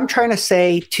say. I'm trying to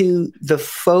say to the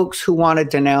folks who want to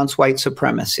denounce white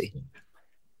supremacy,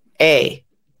 A,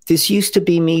 this used to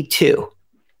be me too.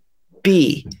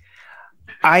 B,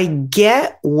 I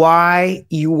get why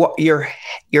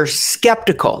you're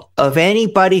skeptical of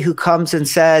anybody who comes and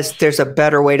says there's a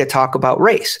better way to talk about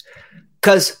race,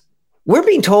 because we're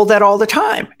being told that all the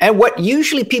time. And what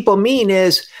usually people mean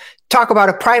is talk about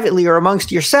it privately or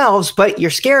amongst yourselves, but you're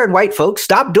scaring white folks.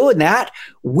 Stop doing that.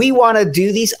 We want to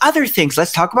do these other things.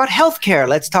 Let's talk about healthcare.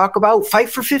 Let's talk about Fight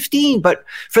for 15. But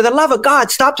for the love of God,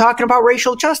 stop talking about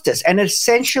racial justice. And it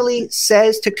essentially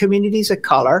says to communities of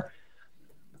color,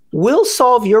 we'll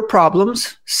solve your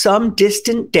problems some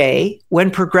distant day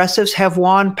when progressives have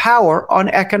won power on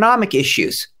economic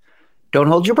issues. Don't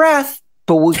hold your breath,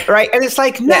 but right? And it's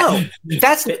like, no,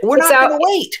 we're not going to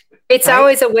wait. It's right?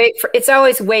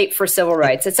 Always wait for civil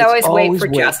rights. It's always wait for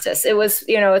justice. It was,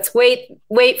 it's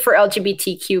wait for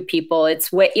LGBTQ people.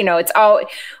 It's wait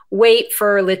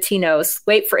for Latinos,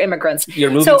 wait for immigrants.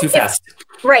 You're moving too fast.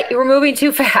 Right. We're moving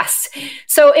too fast.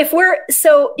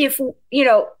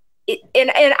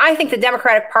 And I think the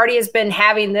Democratic Party has been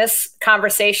having this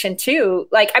conversation too.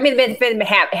 Been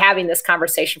having this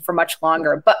conversation for much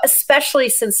longer, but especially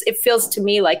since it feels to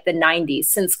me like the 90s,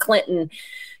 since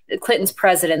Clinton's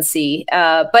presidency.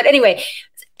 But anyway,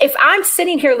 if I'm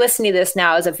sitting here listening to this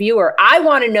now as a viewer, I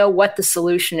want to know what the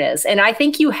solution is. And I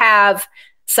think you have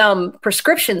some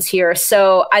prescriptions here.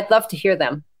 So I'd love to hear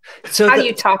them. So how do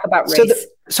you talk about race?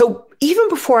 So even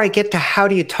before I get to how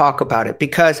do you talk about it,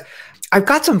 because I've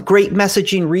got some great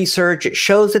messaging research. It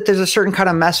shows that there's a certain kind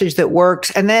of message that works.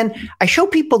 And then I show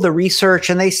people the research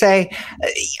and they say,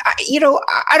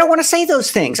 I don't want to say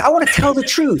those things. I want to tell the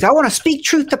truth. I want to speak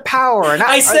truth to power. And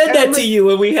I said that to you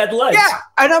when we had lunch. Yeah.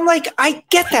 And I'm like, I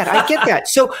get that.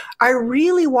 So I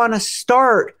really want to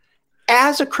start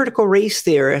as a critical race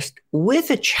theorist with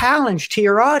a challenge to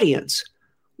your audience.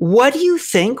 What do you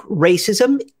think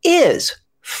racism is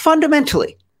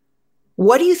fundamentally?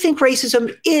 What do you think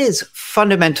racism is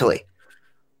fundamentally?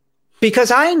 Because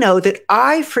I know that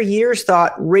I, for years,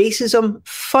 thought racism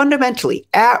fundamentally,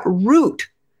 at root,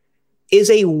 is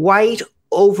a white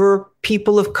over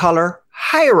people of color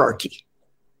hierarchy.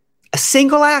 A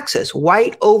single axis,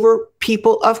 white over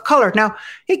people of color. Now,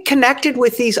 it connected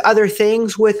with these other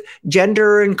things with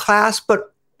gender and class,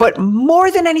 but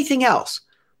more than anything else,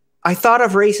 I thought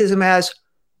of racism as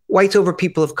whites over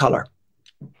people of color.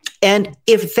 And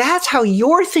if that's how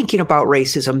you're thinking about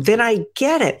racism, then I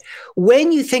get it.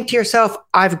 When you think to yourself,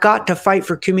 I've got to fight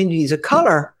for communities of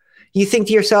color, you think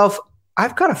to yourself,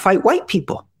 I've got to fight white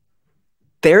people.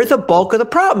 They're the bulk of the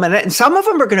problem. And some of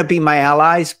them are going to be my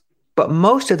allies, but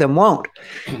most of them won't.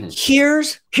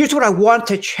 Here's what I want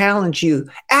to challenge you.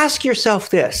 Ask yourself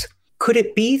this. Could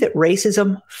it be that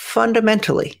racism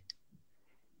fundamentally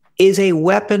is a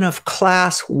weapon of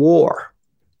class war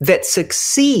that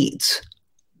succeeds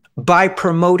by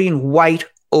promoting white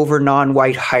over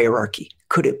non-white hierarchy?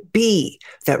 Could it be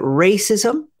that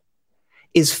racism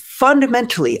is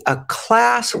fundamentally a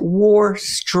class war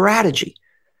strategy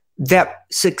that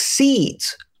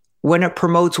succeeds when it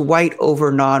promotes white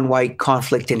over non-white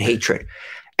conflict and hatred?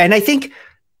 And I think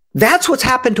that's what's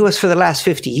happened to us for the last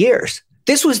 50 years.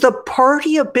 This was the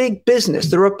party of big business,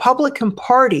 the Republican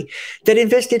Party, that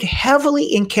invested heavily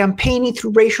in campaigning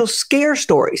through racial scare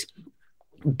stories,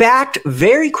 backed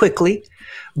very quickly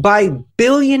by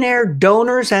billionaire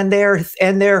donors and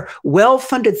their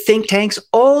well-funded think tanks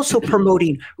also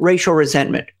promoting racial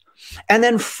resentment. And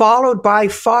then followed by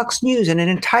Fox News and an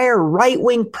entire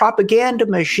right-wing propaganda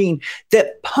machine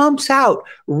that pumps out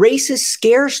racist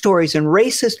scare stories and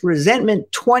racist resentment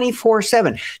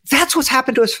 24/7. That's what's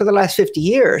happened to us for the last 50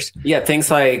 years. Yeah, things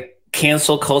like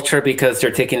cancel culture because they're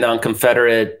taking down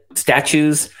Confederate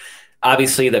statues.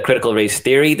 Obviously, the critical race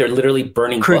theory, they're literally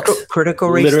burning books. Critical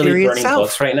race literally theory burning itself.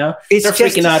 books right now. It's they're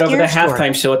freaking out over the halftime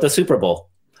story. show at the Super Bowl.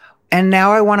 And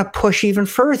now I want to push even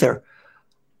further.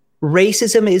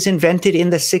 Racism is invented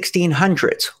in the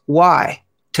 1600s. Why?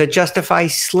 To justify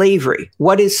slavery.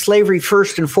 What is slavery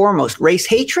first and foremost? Race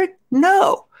hatred?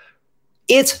 No.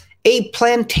 It's a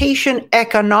plantation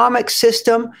economic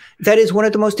system that is one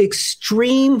of the most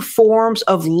extreme forms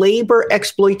of labor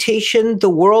exploitation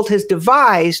the world has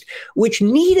devised, which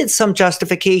needed some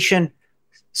justification.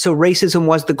 So racism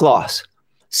was the gloss.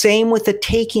 Same with the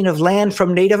taking of land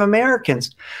from Native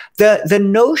Americans. The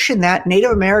notion that Native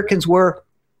Americans were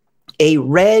a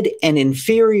red and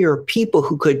inferior people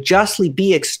who could justly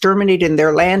be exterminated and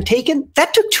their land taken,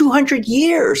 that took 200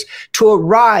 years to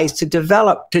arise, to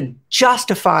develop, to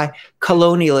justify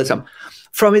colonialism.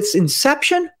 From its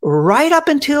inception right up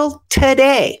until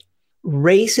today,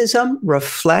 racism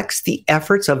reflects the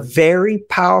efforts of very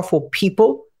powerful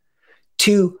people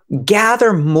to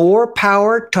gather more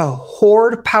power, to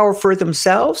hoard power for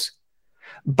themselves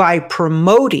by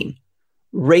promoting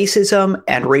racism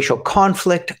and racial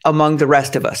conflict among the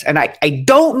rest of us. And I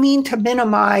don't mean to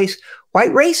minimize white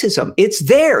racism. It's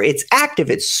there, it's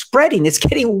active, it's spreading, it's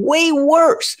getting way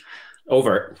worse.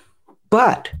 Overt.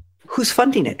 But who's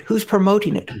funding it? Who's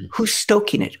promoting it? Who's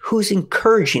stoking it? Who's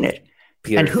encouraging it?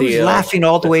 Peter and who's Thiel, laughing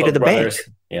all the way to the bank?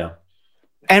 Yeah.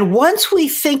 And once we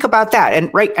think about that,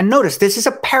 and notice this is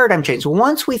a paradigm change.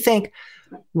 Once we think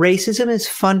racism is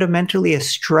fundamentally a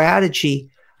strategy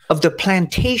of the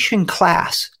plantation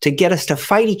class to get us to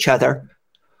fight each other,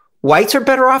 whites are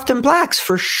better off than blacks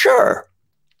for sure.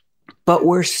 But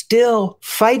we're still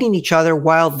fighting each other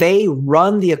while they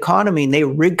run the economy and they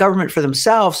rig government for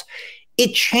themselves.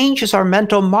 It changes our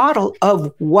mental model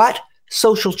of what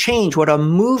social change, what a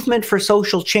movement for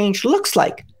social change looks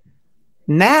like.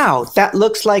 Now that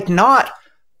looks like not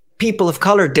people of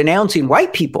color denouncing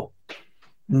white people.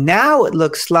 Now it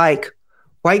looks like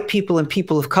white people and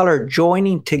people of color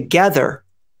joining together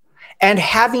and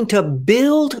having to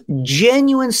build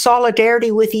genuine solidarity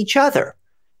with each other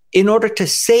in order to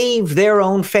save their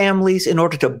own families, in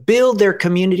order to build their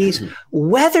communities,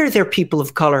 whether they're people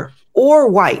of color or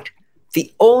white.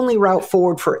 The only route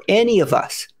forward for any of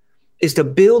us is to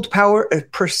build power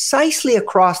precisely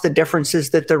across the differences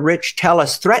that the rich tell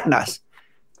us threaten us,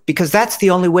 because that's the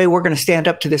only way we're going to stand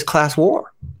up to this class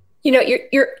war. You know,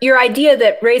 your idea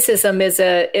that racism is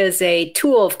a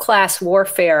tool of class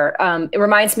warfare. It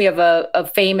reminds me of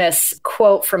a famous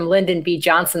quote from Lyndon B.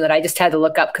 Johnson that I just had to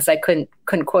look up because I couldn't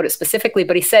quote it specifically.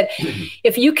 But he said,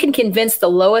 "If you can convince the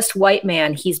lowest white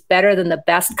man he's better than the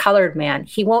best colored man,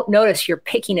 he won't notice you're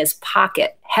picking his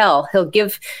pocket. Hell, he'll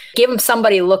give him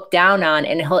somebody to look down on,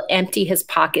 and he'll empty his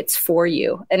pockets for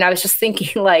you." And I was just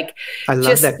thinking, like, I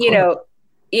love that quote.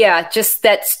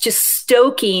 That's just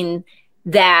stoking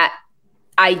that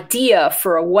idea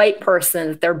for a white person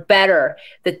that they're better,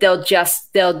 that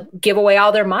they'll give away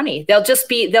all their money.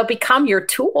 They'll become your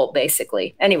tool,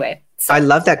 basically. Anyway. So. I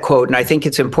love that quote. And I think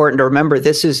it's important to remember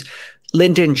this is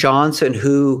Lyndon Johnson,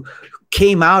 who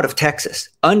came out of Texas,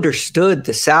 understood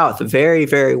the South very,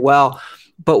 very well,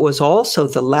 but was also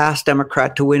the last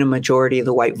Democrat to win a majority of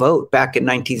the white vote back in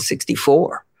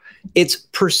 1964. It's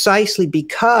precisely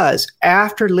because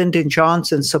after Lyndon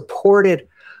Johnson supported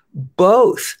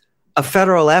both a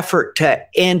federal effort to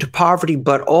end poverty,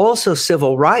 but also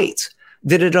civil rights,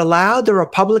 that it allowed the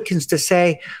Republicans to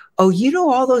say, oh, you know,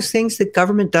 all those things that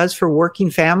government does for working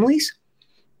families,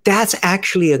 that's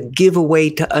actually a giveaway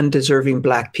to undeserving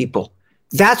Black people.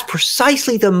 That's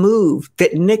precisely the move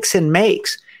that Nixon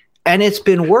makes. And it's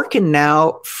been working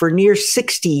now for near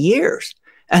 60 years.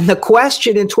 And the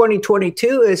question in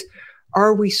 2022 is,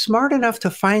 are we smart enough to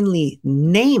finally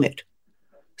name it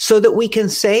so that we can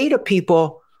say to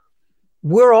people,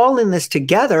 we're all in this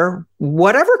together,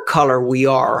 whatever color we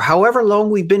are, however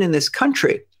long we've been in this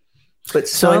country. But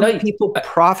some people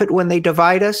profit when they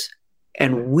divide us,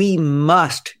 and we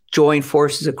must join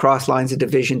forces across lines of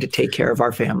division to take care of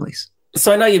our families.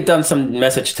 So I know you've done some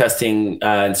message testing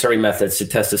and survey methods to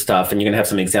test this stuff, and you're going to have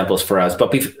some examples for us.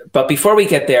 But before we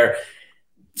get there,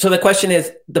 so the question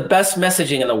is, the best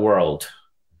messaging in the world,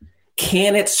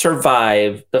 can it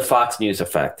survive the Fox News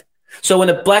effect? So when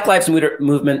the Black Lives Matter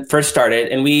movement first started,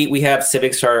 and we have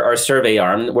Civics, our survey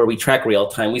arm, where we track real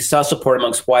time, we saw support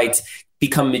amongst whites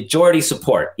become majority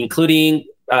support, including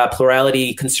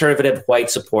plurality, conservative white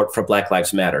support for Black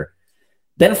Lives Matter.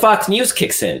 Then Fox News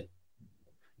kicks in,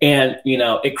 and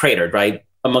it cratered, right?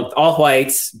 Among all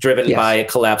whites, driven by a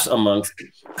collapse amongst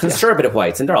conservative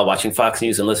whites, and they're all watching Fox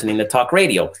News and listening to talk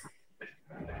radio.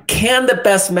 Can the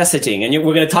best messaging, and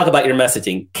we're going to talk about your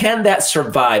messaging, can that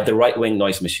survive the right-wing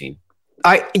noise machine?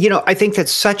 I think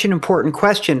that's such an important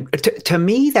question. To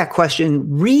me, that question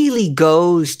really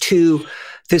goes to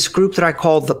this group that I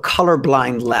call the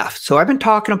colorblind left. So I've been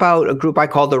talking about a group I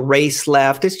call the race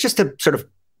left. It's just a sort of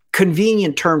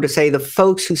convenient term to say the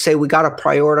folks who say we got to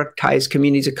prioritize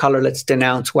communities of color, let's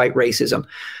denounce white racism.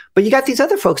 But you got these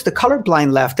other folks, the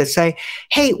colorblind left, that say,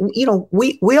 hey,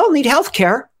 we all need health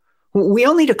care. We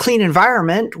all need a clean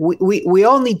environment. We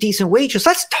all need decent wages.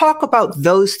 Let's talk about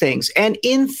those things. And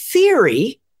in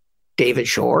theory, David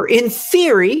Shore, in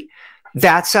theory,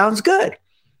 that sounds good.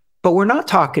 But we're not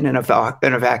talking in a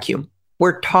vacuum.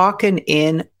 We're talking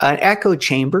in an echo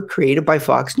chamber created by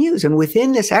Fox News. And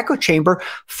within this echo chamber,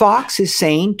 Fox is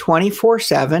saying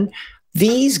 24/7,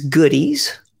 these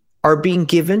goodies are being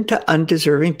given to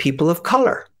undeserving people of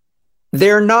color.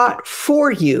 They're not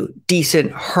for you,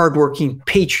 decent, hardworking,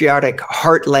 patriotic,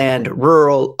 heartland,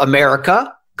 rural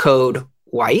America, code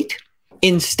white.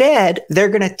 Instead, they're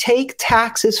going to take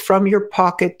taxes from your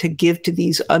pocket to give to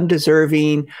these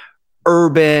undeserving,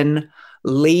 urban,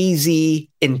 lazy,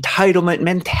 entitlement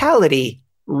mentality,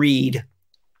 read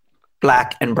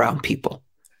Black and brown people.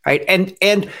 Right.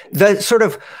 And the sort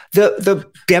of the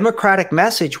democratic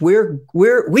message,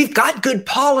 we've got good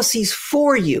policies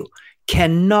for you,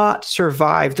 cannot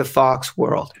survive the Fox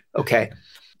world. Okay.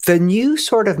 The new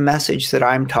sort of message that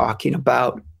I'm talking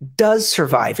about does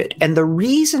survive it. And the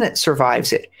reason it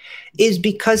survives it is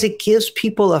because it gives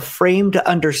people a frame to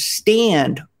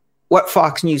understand what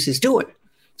Fox News is doing.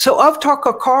 So of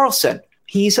Tucker Carlson,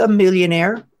 he's a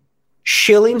millionaire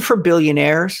shilling for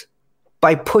billionaires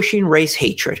by pushing race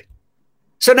hatred.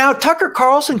 So now Tucker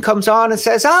Carlson comes on and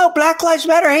says, oh, Black Lives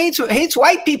Matter hates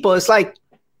white people. It's like,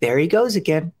 there he goes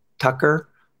again. Tucker,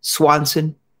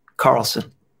 Swanson,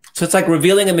 Carlson. So it's like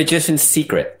revealing a magician's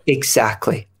secret.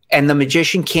 Exactly. And the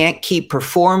magician can't keep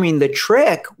performing the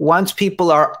trick. Once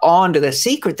people are on to the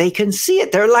secret, they can see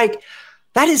it. They're like,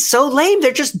 that is so lame.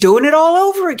 They're just doing it all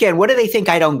over again. What do they think?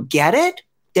 I don't get it.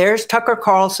 There's Tucker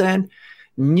Carlson,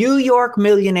 New York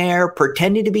millionaire,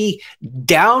 pretending to be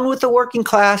down with the working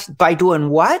class by doing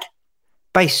what?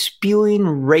 By spewing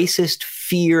racist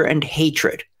fear and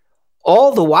hatred.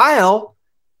 All the while,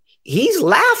 he's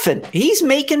laughing. He's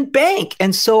making bank.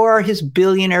 And so are his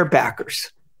billionaire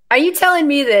backers. Are you telling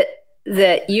me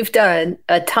that you've done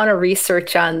a ton of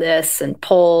research on this and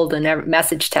polled and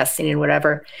message testing and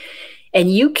whatever,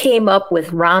 and you came up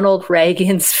with Ronald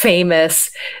Reagan's famous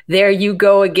 "There you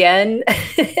go again"?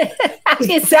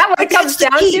 Is that what it comes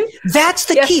down to? That's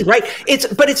the key, right?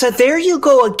 It's a "there you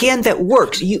go again" that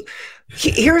works.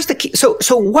 Here's the key.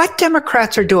 So what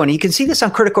Democrats are doing, you can see this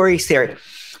on critical race theory.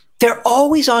 They're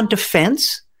always on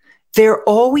defense. They're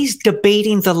always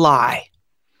debating the lie.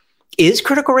 Is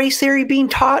critical race theory being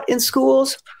taught in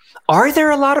schools? Are there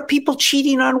a lot of people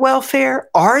cheating on welfare?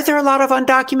 Are there a lot of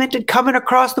undocumented coming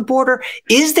across the border?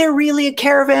 Is there really a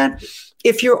caravan?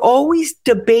 If you're always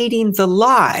debating the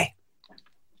lie,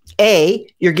 A,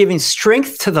 you're giving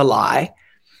strength to the lie,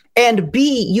 and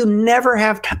B, you never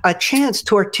have a chance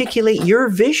to articulate your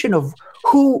vision of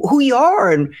who you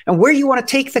are and where you want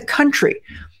to take the country.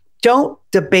 Don't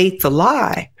debate the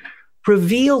lie.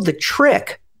 Reveal the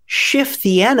trick. Shift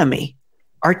the enemy,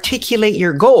 articulate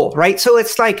your goal, right? So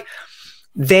it's like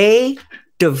they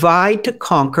divide to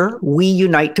conquer, we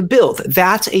unite to build.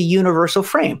 That's a universal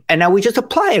frame. And now we just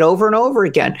apply it over and over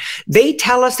again. They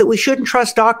tell us that we shouldn't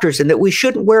trust doctors and that we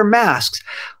shouldn't wear masks.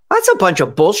 That's a bunch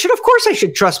of bullshit. Of course I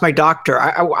should trust my doctor.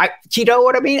 You know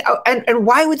what I mean? And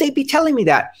why would they be telling me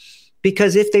that?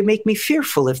 Because if they make me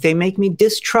fearful, if they make me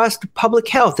distrust public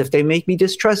health, if they make me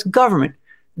distrust government,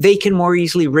 they can more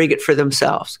easily rig it for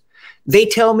themselves. They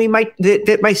tell me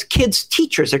that my kids'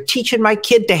 teachers are teaching my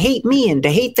kid to hate me and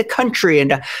to hate the country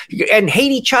and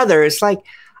hate each other. It's like,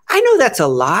 I know that's a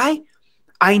lie.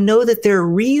 I know that their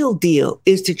real deal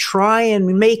is to try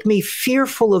and make me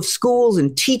fearful of schools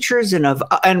and teachers and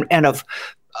of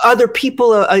other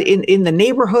people in the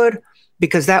neighborhood,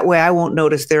 because that way I won't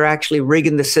notice they're actually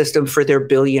rigging the system for their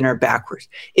billionaire backers.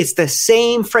 It's the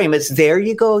same frame. It's "there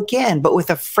you go again," but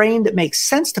with a frame that makes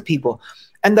sense to people.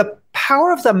 And the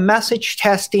power of the message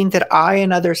testing that I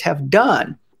and others have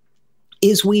done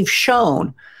is we've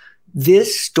shown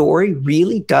this story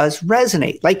really does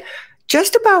resonate. Like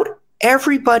just about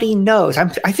everybody knows.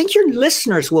 I think your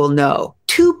listeners will know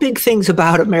 2 big things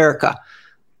about America.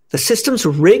 The system's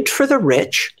rigged for the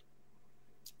rich,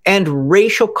 and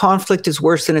racial conflict is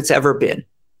worse than it's ever been.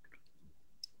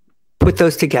 Put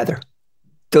those together.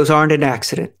 Those aren't an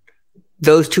accident.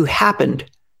 Those 2 happened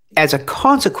as a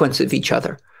consequence of each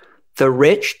other. The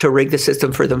rich, to rig the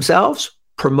system for themselves,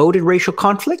 promoted racial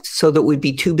conflict so that we'd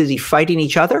be too busy fighting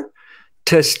each other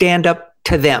to stand up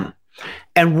to them.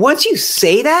 And once you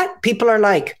say that, people are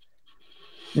like,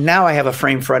 now I have a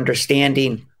frame for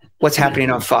understanding what's happening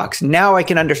on Fox. Now I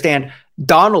can understand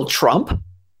Donald Trump.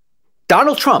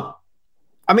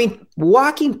 I mean,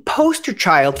 walking poster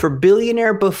child for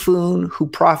billionaire buffoon who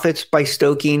profits by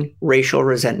stoking racial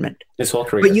resentment. This whole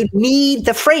career. But you need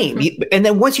the frame. And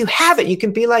then once you have it, you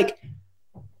can be like,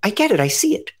 I get it. I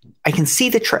see it. I can see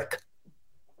the trick.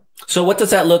 So what does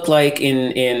that look like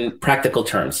in practical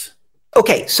terms?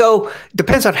 Okay, so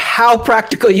depends on how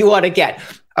practical you want to get.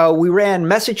 We ran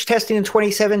message testing in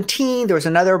 2017. There was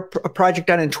another project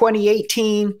done in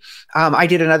 2018. I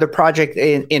did another project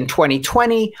in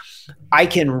 2020. I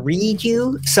can read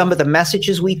you some of the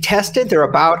messages we tested. They're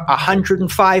about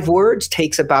 105 words,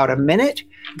 takes about a minute.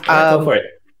 Go for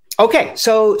it. Okay,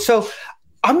 so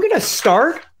I'm going to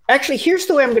start. Actually, here's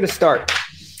the way I'm going to start.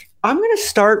 I'm going to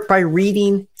start by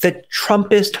reading the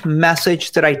Trumpist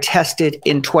message that I tested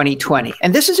in 2020.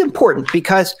 And this is important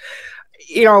because,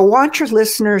 I want your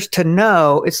listeners to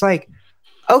know it's like,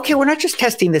 okay, we're not just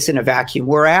testing this in a vacuum.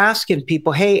 We're asking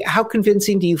people, hey, how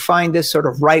convincing do you find this sort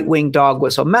of right-wing dog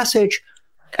whistle message?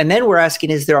 And then we're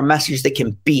asking, is there a message that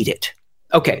can beat it?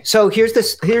 Okay, so here's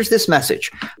this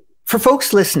message. For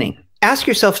folks listening, ask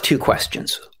yourself 2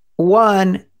 questions.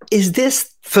 1, is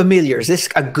this familiar? Is this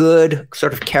a good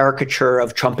sort of caricature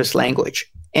of Trumpist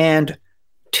language? And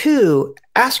 2,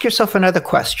 ask yourself another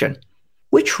question.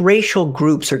 Which racial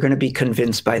groups are going to be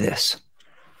convinced by this?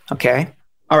 Okay.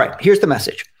 All right. Here's the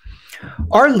message.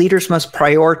 Our leaders must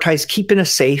prioritize keeping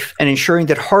us safe and ensuring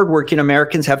that hardworking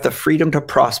Americans have the freedom to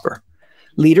prosper.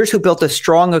 Leaders who built a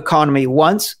strong economy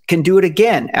once can do it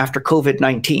again after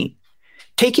COVID-19.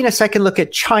 Taking a second look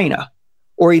at China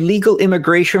or illegal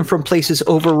immigration from places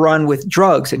overrun with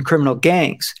drugs and criminal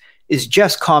gangs is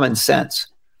just common sense.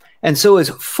 And so is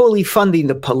fully funding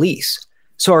the police,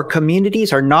 so our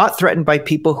communities are not threatened by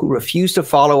people who refuse to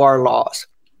follow our laws.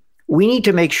 We need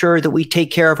to make sure that we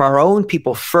take care of our own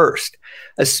people first,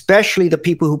 especially the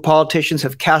people who politicians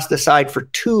have cast aside for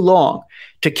too long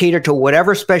to cater to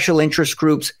whatever special interest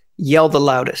groups yell the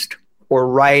loudest or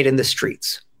riot in the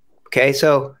streets. Okay,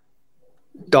 so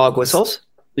dog whistles,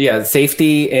 Yeah,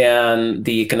 safety and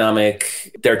the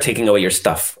economic, they're taking away your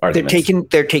stuff arguments.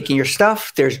 They're taking your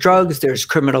stuff. There's drugs, there's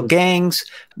criminal gangs.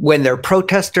 When they're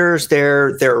protesters,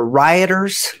 they're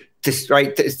rioters.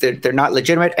 They're not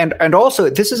legitimate. And also,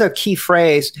 this is a key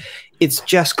phrase, it's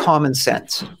just common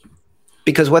sense.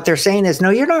 Because what they're saying is, no,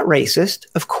 you're not racist.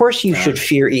 Of course you should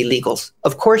fear illegals.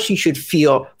 Of course you should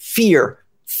fear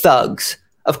thugs.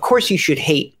 Of course you should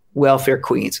hate welfare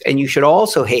queens. And you should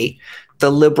also hate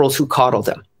the liberals who coddle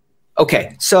them.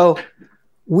 Okay, so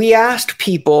we asked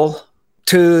people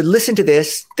to listen to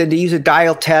this, then to use a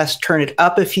dial test, turn it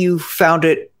up if you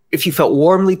felt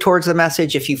warmly towards the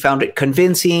message, if you found it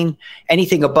convincing,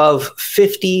 anything above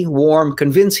 50, warm,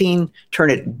 convincing, turn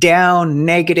it down,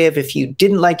 negative, if you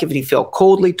didn't like it, if you felt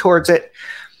coldly towards it.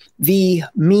 The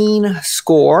mean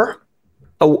score,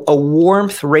 a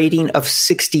warmth rating of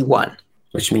 61.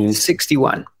 Which means?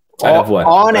 61. Out of what?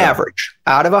 On average,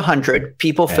 out of 100,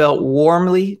 people felt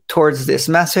warmly towards this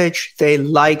message. They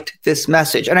liked this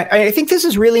message. And I think this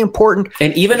is really important.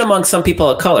 And even among some people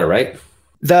of color, right?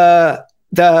 The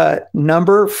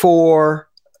number for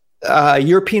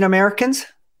European Americans,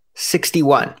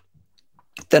 61.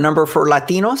 The number for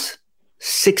Latinos,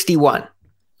 61.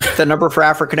 The number for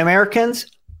African Americans,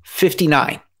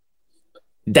 59.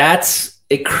 That's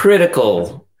a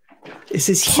critical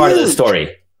part of the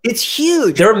story. It's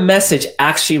huge. Their message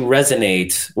actually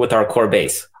resonates with our core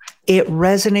base. It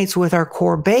resonates with our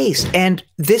core base. And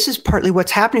this is partly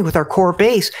what's happening with our core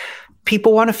base.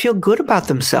 People want to feel good about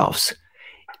themselves.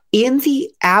 In the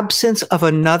absence of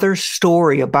another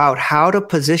story about how to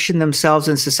position themselves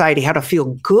in society, how to feel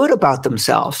good about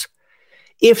themselves,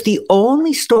 if the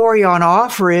only story on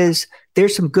offer is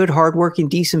there's some good, hardworking,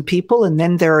 decent people, and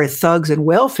then there are thugs and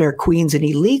welfare queens and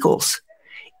illegals,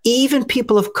 even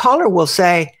people of color will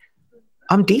say,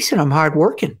 I'm decent, I'm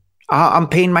hardworking, I'm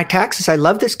paying my taxes, I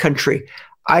love this country.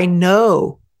 I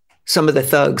know some of the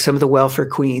thugs, some of the welfare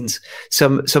queens,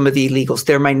 some of the illegals,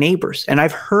 they're my neighbors. And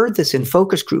I've heard this in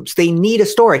focus groups. They need a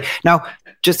story. Now,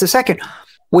 just a second.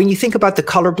 When you think about the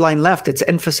colorblind left that's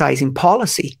emphasizing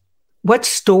policy, what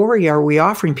story are we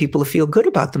offering people to feel good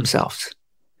about themselves?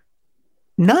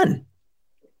 None.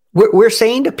 We're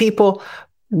saying to people,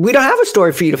 we don't have a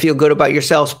story for you to feel good about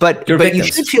yourselves, but you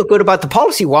should feel good about the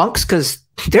policy wonks because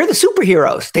they're the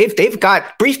superheroes. They've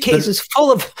got briefcases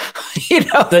full of,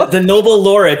 the Nobel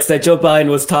laureates that Joe Biden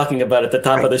was talking about at the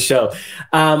top of the show.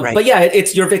 But yeah,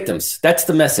 it's your victims. That's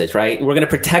the message, right? We're going to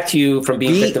protect you from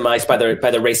being victimized by the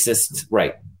racist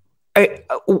right.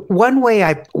 One way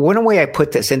I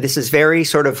put this, and this is very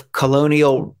sort of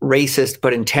colonial racist,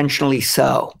 but intentionally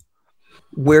so.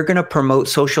 We're going to promote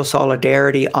social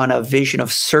solidarity on a vision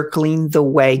of circling the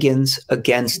wagons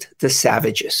against the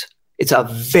savages. It's a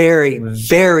very,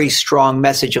 very strong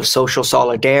message of social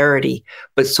solidarity,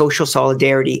 but social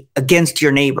solidarity against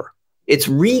your neighbor. It's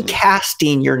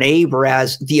recasting your neighbor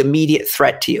as the immediate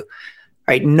threat to you.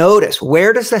 Right? Notice,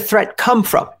 where does the threat come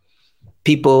from?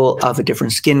 People of a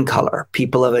different skin color,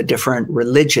 people of a different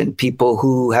religion, people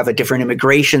who have a different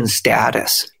immigration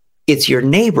status. It's your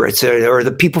neighbor, or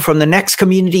the people from the next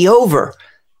community over.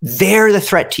 They're the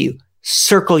threat to you.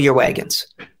 Circle your wagons.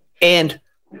 And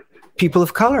people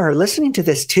of color are listening to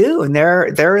this too. And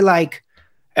they're like,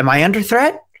 am I under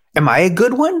threat? Am I a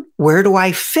good one? Where do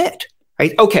I fit?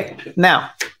 Right? Okay,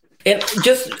 now. And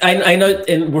just, I know,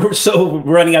 and we're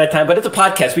running out of time, but it's a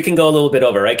podcast. We can go a little bit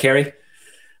over, right, Carrie?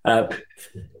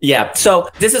 Yeah. So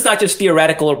this is not just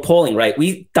theoretical or polling, right?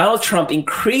 Donald Trump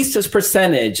increased his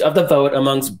percentage of the vote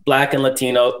amongst Black and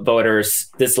Latino voters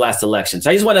this last election.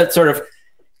 So I just want to sort of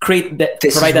provide that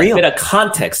bit of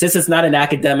context. This is not an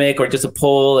academic or just a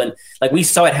poll. And like we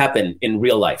saw it happen in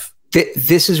real life.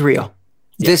 This is real.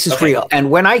 This is real.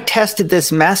 And when I tested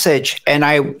this message and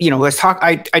I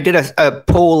did a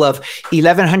poll of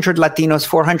 1,100 Latinos,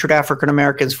 400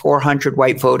 African-Americans, 400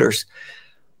 white voters.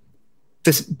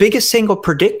 The biggest single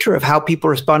predictor of how people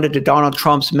responded to Donald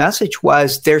Trump's message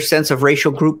was their sense of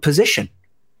racial group position.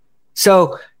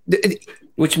 So,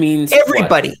 which means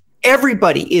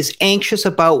everybody is anxious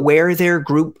about where their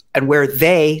group and where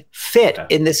they fit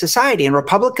in this society. And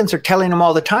Republicans are telling them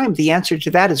all the time, the answer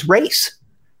to that is race.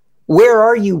 Where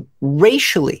are you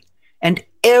racially? And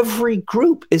every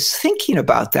group is thinking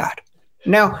about that.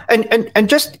 Now, and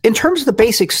just in terms of the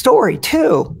basic story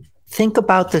too, think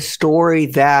about the story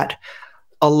that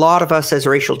a lot of us as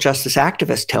racial justice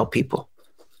activists tell people.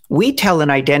 We tell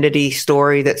an identity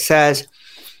story that says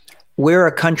we're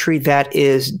a country that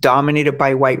is dominated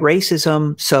by white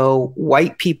racism, so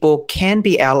white people can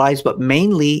be allies, but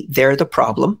mainly they're the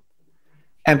problem.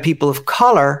 And people of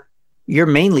color, you're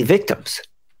mainly victims.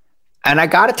 And I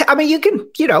got to, you can,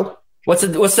 What's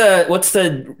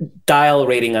the dial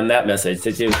rating on that message?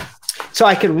 Did you? So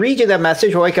I can read you that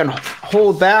message, or I can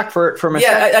hold back for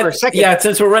a second. Yeah,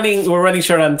 since we're running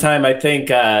short on time, I think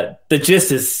the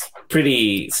gist is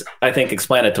pretty, I think,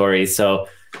 explanatory. So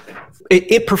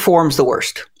it performs the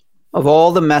worst of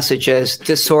all the messages.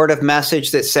 This sort of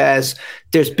message that says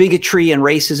there's bigotry and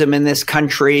racism in this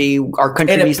country. Our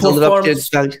country needs to live up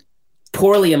to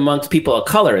poorly amongst people of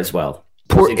color as well.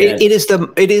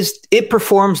 It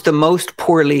performs the most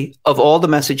poorly of all the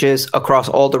messages across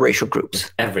all the racial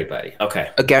groups. Everybody. Okay.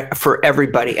 Again, for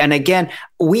everybody. And again,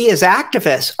 we as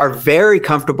activists are very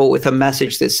comfortable with a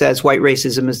message that says white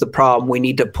racism is the problem. We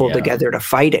need to pull together to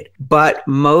fight it. But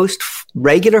most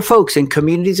regular folks in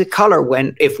communities of color,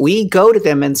 if we go to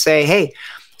them and say, hey,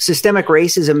 systemic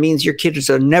racism means your kids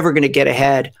are never going to get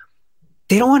ahead,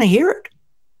 they don't want to hear it.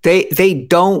 They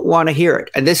don't want to hear it.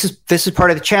 And this is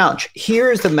part of the challenge.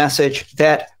 Here's the message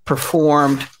that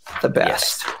performed the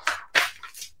best.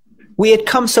 Yes. We had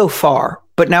come so far,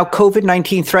 but now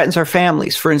COVID-19 threatens our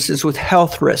families, for instance, with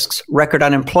health risks, record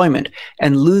unemployment,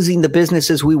 and losing the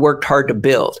businesses we worked hard to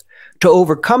build. To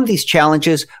overcome these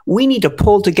challenges, we need to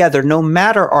pull together no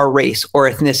matter our race or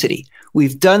ethnicity.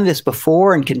 We've done this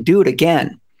before and can do it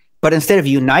again. But instead of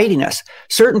uniting us,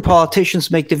 certain politicians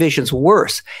make divisions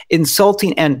worse,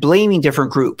 insulting and blaming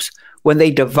different groups. When they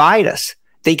divide us,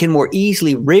 they can more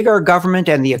easily rig our government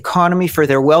and the economy for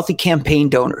their wealthy campaign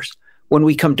donors. When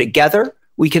we come together,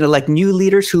 we can elect new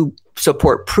leaders who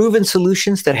support proven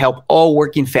solutions that help all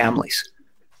working families.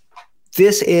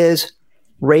 This is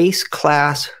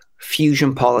race-class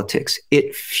fusion politics.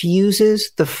 It fuses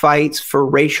the fights for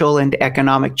racial and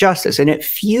economic justice, and it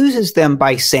fuses them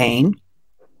by saying,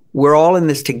 we're all in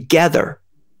this together.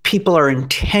 People are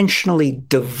intentionally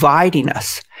dividing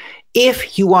us.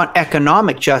 If you want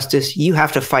economic justice, you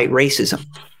have to fight racism.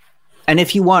 And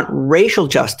if you want racial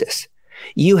justice,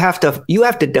 you have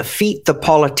to defeat the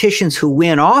politicians who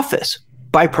win office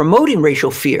by promoting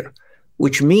racial fear,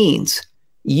 which means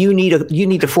you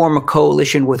need to form a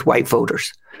coalition with white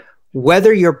voters.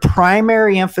 Whether your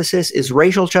primary emphasis is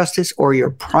racial justice or your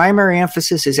primary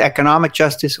emphasis is economic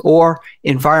justice or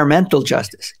environmental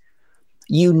justice,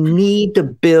 you need to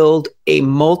build a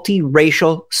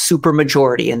multiracial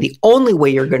supermajority. And the only way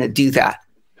you're going to do that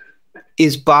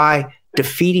is by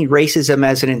defeating racism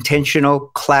as an intentional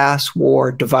class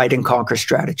war divide and conquer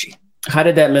strategy. How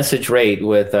did that message rate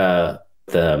with the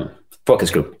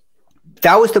focus group?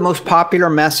 That was the most popular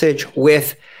message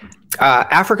with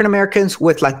African Americans,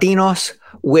 with Latinos,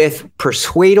 with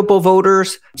persuadable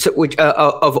voters,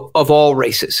 of all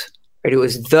races. Right? It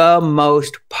was the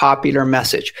most popular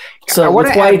message. So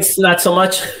with whites, not so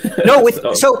much? No,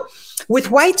 so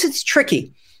with whites, it's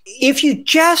tricky. If you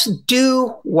just do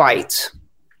whites,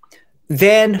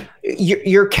 then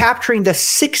you're capturing the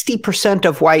 60%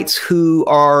 of whites who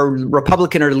are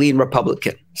Republican or lean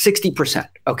Republican, 60%,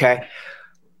 okay?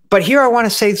 But here I want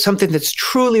to say something that's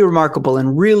truly remarkable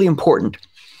and really important.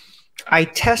 I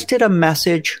tested a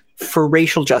message for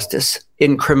racial justice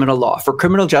in criminal law, for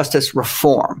criminal justice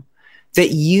reform,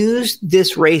 that used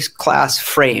this race class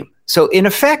frame. So in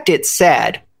effect, it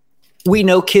said, we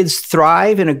know kids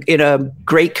thrive in a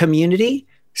great community.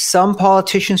 Some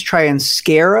politicians try and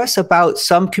scare us about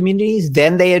some communities.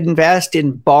 Then they invest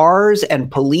in bars and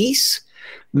police,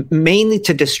 mainly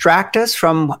to distract us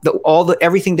from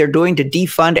everything they're doing to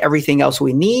defund everything else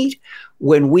we need.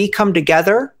 When we come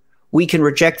together, we can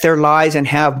reject their lies and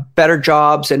have better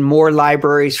jobs and more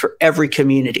libraries for every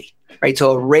community. Right?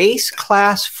 So a race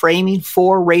class framing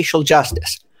for racial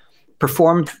justice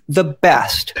performed the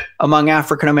best among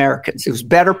African Americans. It was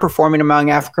better performing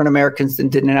among African Americans than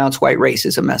the Denounce White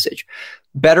Racism message.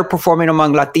 Better performing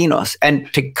among Latinos.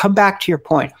 And to come back to your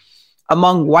point,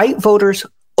 among white voters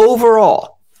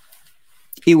overall,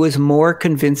 it was more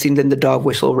convincing than the dog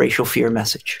whistle racial fear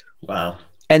message. Wow.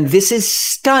 And this is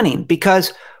stunning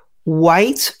because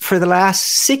whites for the last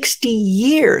 60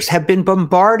 years have been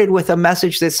bombarded with a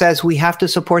message that says we have to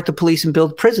support the police and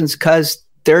build prisons because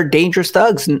they're dangerous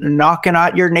thugs knocking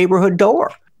at your neighborhood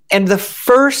door. And the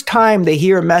first time they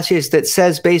hear a message that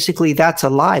says basically that's a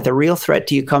lie, the real threat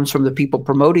to you comes from the people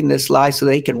promoting this lie so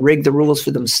they can rig the rules for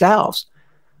themselves,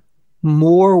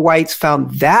 more whites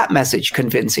found that message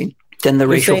convincing than the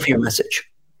racial fear message.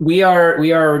 We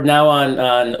are now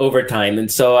on overtime,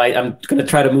 and so I'm going to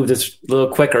try to move this a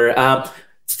little quicker.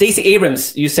 Stacey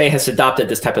Abrams, you say, has adopted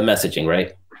this type of messaging,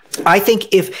 right? I think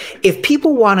if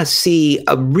people want to see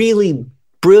a really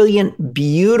brilliant,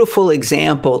 beautiful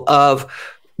example of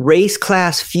race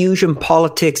class fusion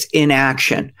politics in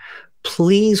action,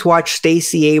 please watch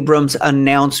Stacey Abrams'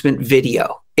 announcement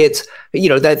video. It's,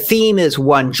 that theme is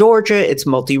one Georgia, it's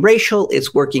multiracial,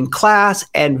 it's working class.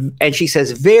 And she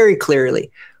says very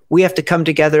clearly, we have to come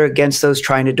together against those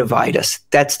trying to divide us.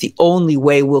 That's the only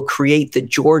way we'll create the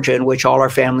Georgia in which all our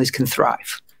families can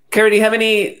thrive. Carrie, do you have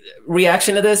any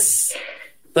reaction to this?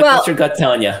 What's your gut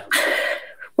telling you?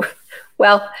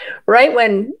 Well, right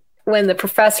when the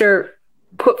professor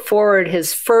put forward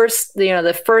his first,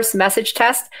 the first message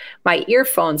test, my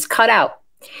earphones cut out.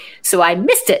 So I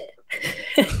missed it.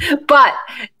 But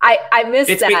I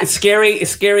missed that.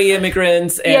 It's scary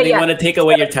immigrants, and they want to take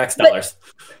away your tax dollars.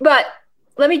 But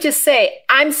let me just say,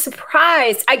 I'm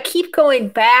surprised. I keep going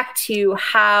back to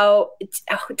how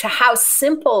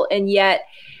simple and yet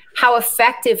how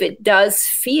effective it does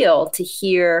feel to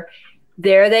hear,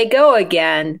 there they go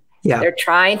again. Yeah. They're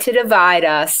trying to divide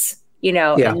us,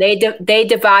 and they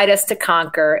divide us to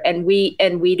conquer, and we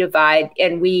divide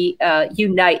and we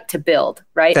unite to build,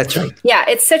 right? That's right. Yeah,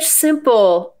 it's such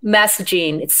simple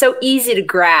messaging. It's so easy to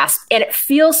grasp, and it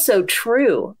feels so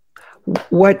true.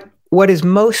 What is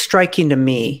most striking to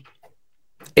me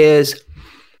is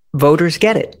voters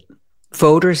get it.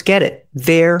 Voters get it.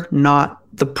 They're not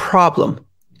the problem.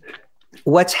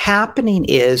 What's happening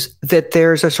is that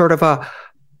there's a sort of a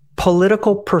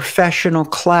political professional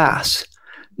class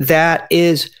that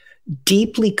is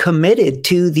deeply committed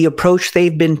to the approach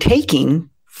they've been taking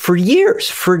for years,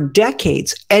 for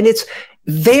decades. And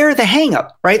they're the hang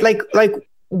up, right? Like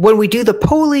when we do the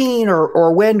polling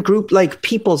or when group like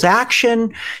People's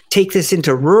Action take this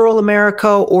into rural America,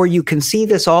 or you can see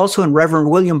this also in Reverend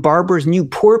William Barber's new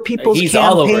Poor People's Campaign.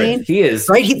 All over it. He is.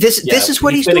 Right? This is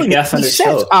what he's doing. He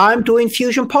says, I'm doing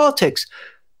fusion politics.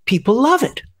 People love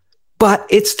it. But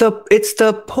it's the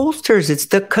pollsters, it's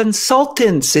the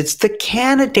consultants, it's the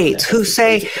candidates who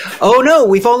say, oh no,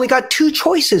 we've only got two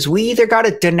choices. We either got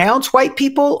to denounce white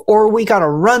people or we got to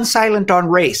run silent on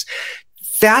race.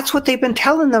 That's what they've been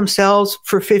telling themselves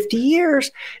for 50 years.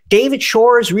 David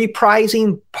Shore is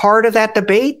reprising part of that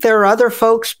debate. There are other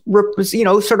folks,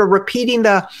 sort of repeating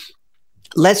the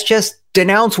let's just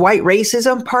denounce white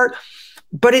racism part.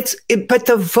 But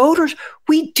the voters,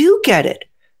 we do get it.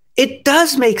 It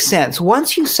does make sense.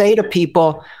 Once you say to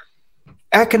people,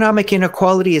 economic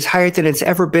inequality is higher than it's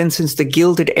ever been since the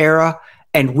Gilded Era,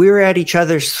 and we're at each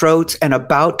other's throats and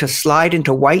about to slide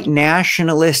into white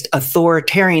nationalist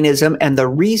authoritarianism, and the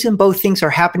reason both things are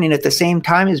happening at the same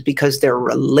time is because they're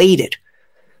related.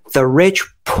 The rich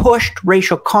pushed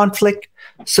racial conflict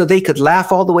so they could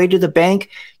laugh all the way to the bank.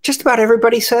 Just about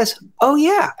everybody says, oh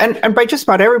yeah. And by just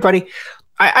about everybody,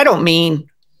 I don't mean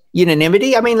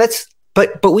unanimity. I mean,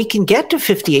 But we can get to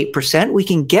 58%. We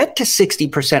can get to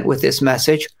 60% with this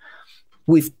message.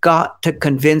 We've got to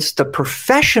convince the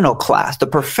professional class, the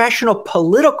professional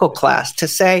political class, to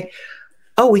say,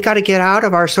 oh, we got to get out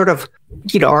of our sort of,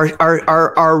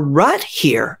 our rut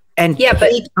here and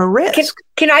take a risk.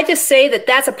 Can I just say that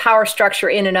that's a power structure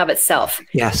in and of itself?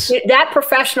 Yes. That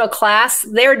professional class,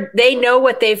 they know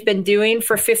what they've been doing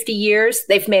for 50 years.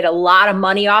 They've made a lot of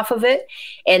money off of it,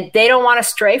 and they don't want to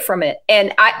stray from it.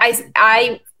 And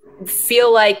I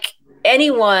feel like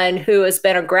anyone who has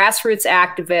been a grassroots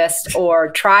activist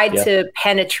or tried to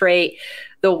penetrate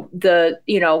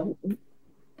the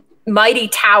mighty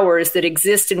towers that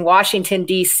exist in Washington,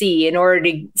 D.C. in order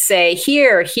to say,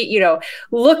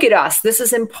 look at us. This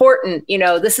is important.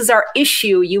 This is our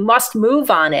issue. You must move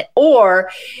on it. Or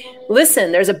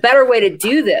listen, there's a better way to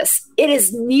do this. It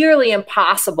is nearly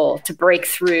impossible to break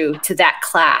through to that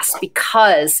class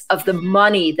because of the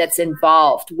money that's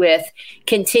involved with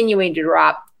continuing to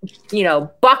drop,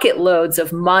 bucket loads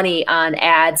of money on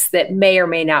ads that may or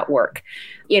may not work.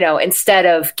 Instead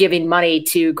of giving money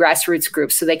to grassroots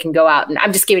groups so they can go out. And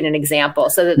I'm just giving an example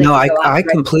so that they can go out. I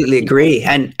completely agree.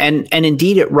 And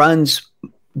indeed it runs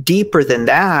deeper than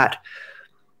that.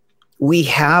 We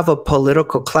have a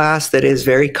political class that is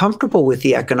very comfortable with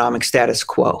the economic status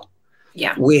quo.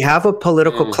 Yeah. We have a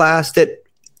political class that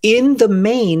in the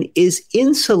main is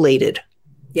insulated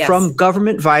from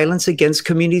government violence against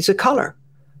communities of color.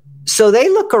 So they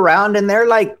look around and they're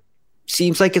like,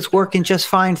 seems like it's working just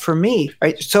fine for me,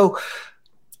 right? So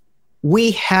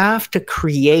we have to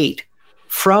create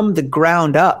from the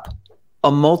ground up a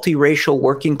multiracial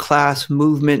working class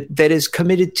movement that is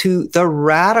committed to the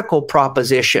radical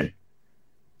proposition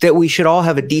that we should all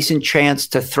have a decent chance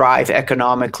to thrive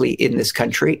economically in this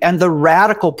country, and the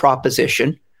radical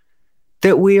proposition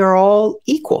that we are all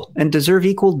equal and deserve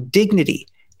equal dignity,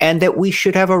 and that we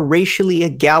should have a racially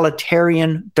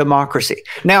egalitarian democracy.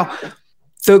 Now,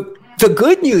 the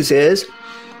good news is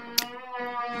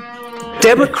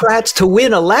Democrats to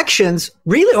win elections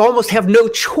really almost have no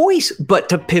choice but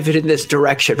to pivot in this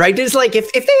direction, right? It's like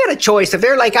if they had a choice, if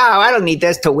they're like, oh, I don't need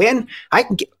this to win, I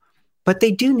can get, but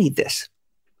they do need this.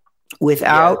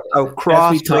 Without a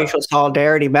cross-racial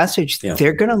solidarity message,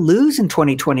 they're going to lose in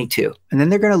 2022, and then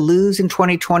they're going to lose in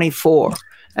 2024,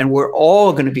 and we're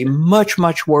all going to be much,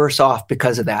 much worse off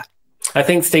because of that. I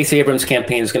think Stacey Abrams'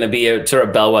 campaign is going to be a sort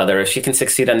of bellwether. If she can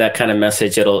succeed on that kind of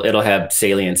message, it'll have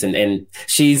salience. And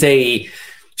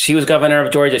she was governor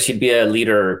of Georgia. She'd be a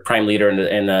prime leader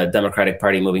in the Democratic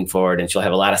Party moving forward, and she'll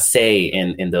have a lot of say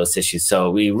in those issues.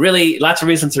 So we really, lots of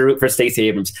reasons to root for Stacey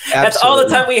Abrams. Absolutely. That's all the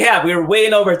time we have. We were way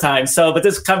in overtime. But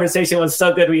this conversation was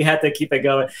so good, we had to keep it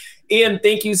going. Ian,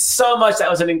 thank you so much. That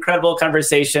was an incredible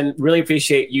conversation. Really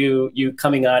appreciate you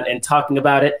coming on and talking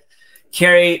about it.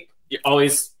 Carrie,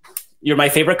 you're my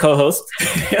favorite co-host.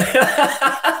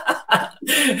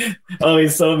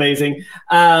 Always so amazing.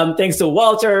 Thanks to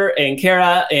Walter and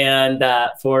Kara and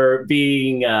for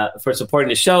supporting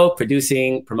the show,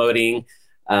 producing, promoting.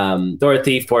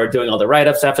 Dorothy for doing all the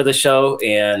write-ups after the show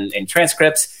and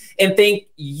transcripts. And thank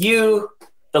you,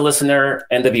 the listener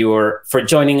and the viewer, for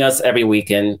joining us every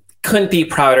weekend. Couldn't be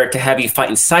prouder to have you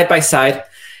fighting side by side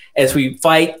as we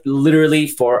fight literally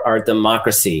for our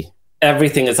democracy.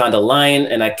 Everything is on the line,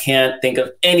 and I can't think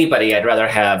of anybody I'd rather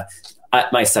have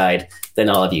at my side than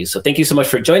all of you. So thank you so much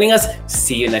for joining us.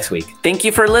 See you next week. Thank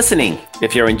you for listening.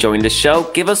 If you're enjoying the show,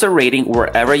 give us a rating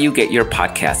wherever you get your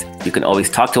podcast. You can always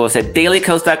talk to us at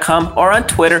dailykos.com or on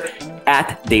Twitter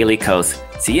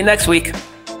 @dailykos. See you next week.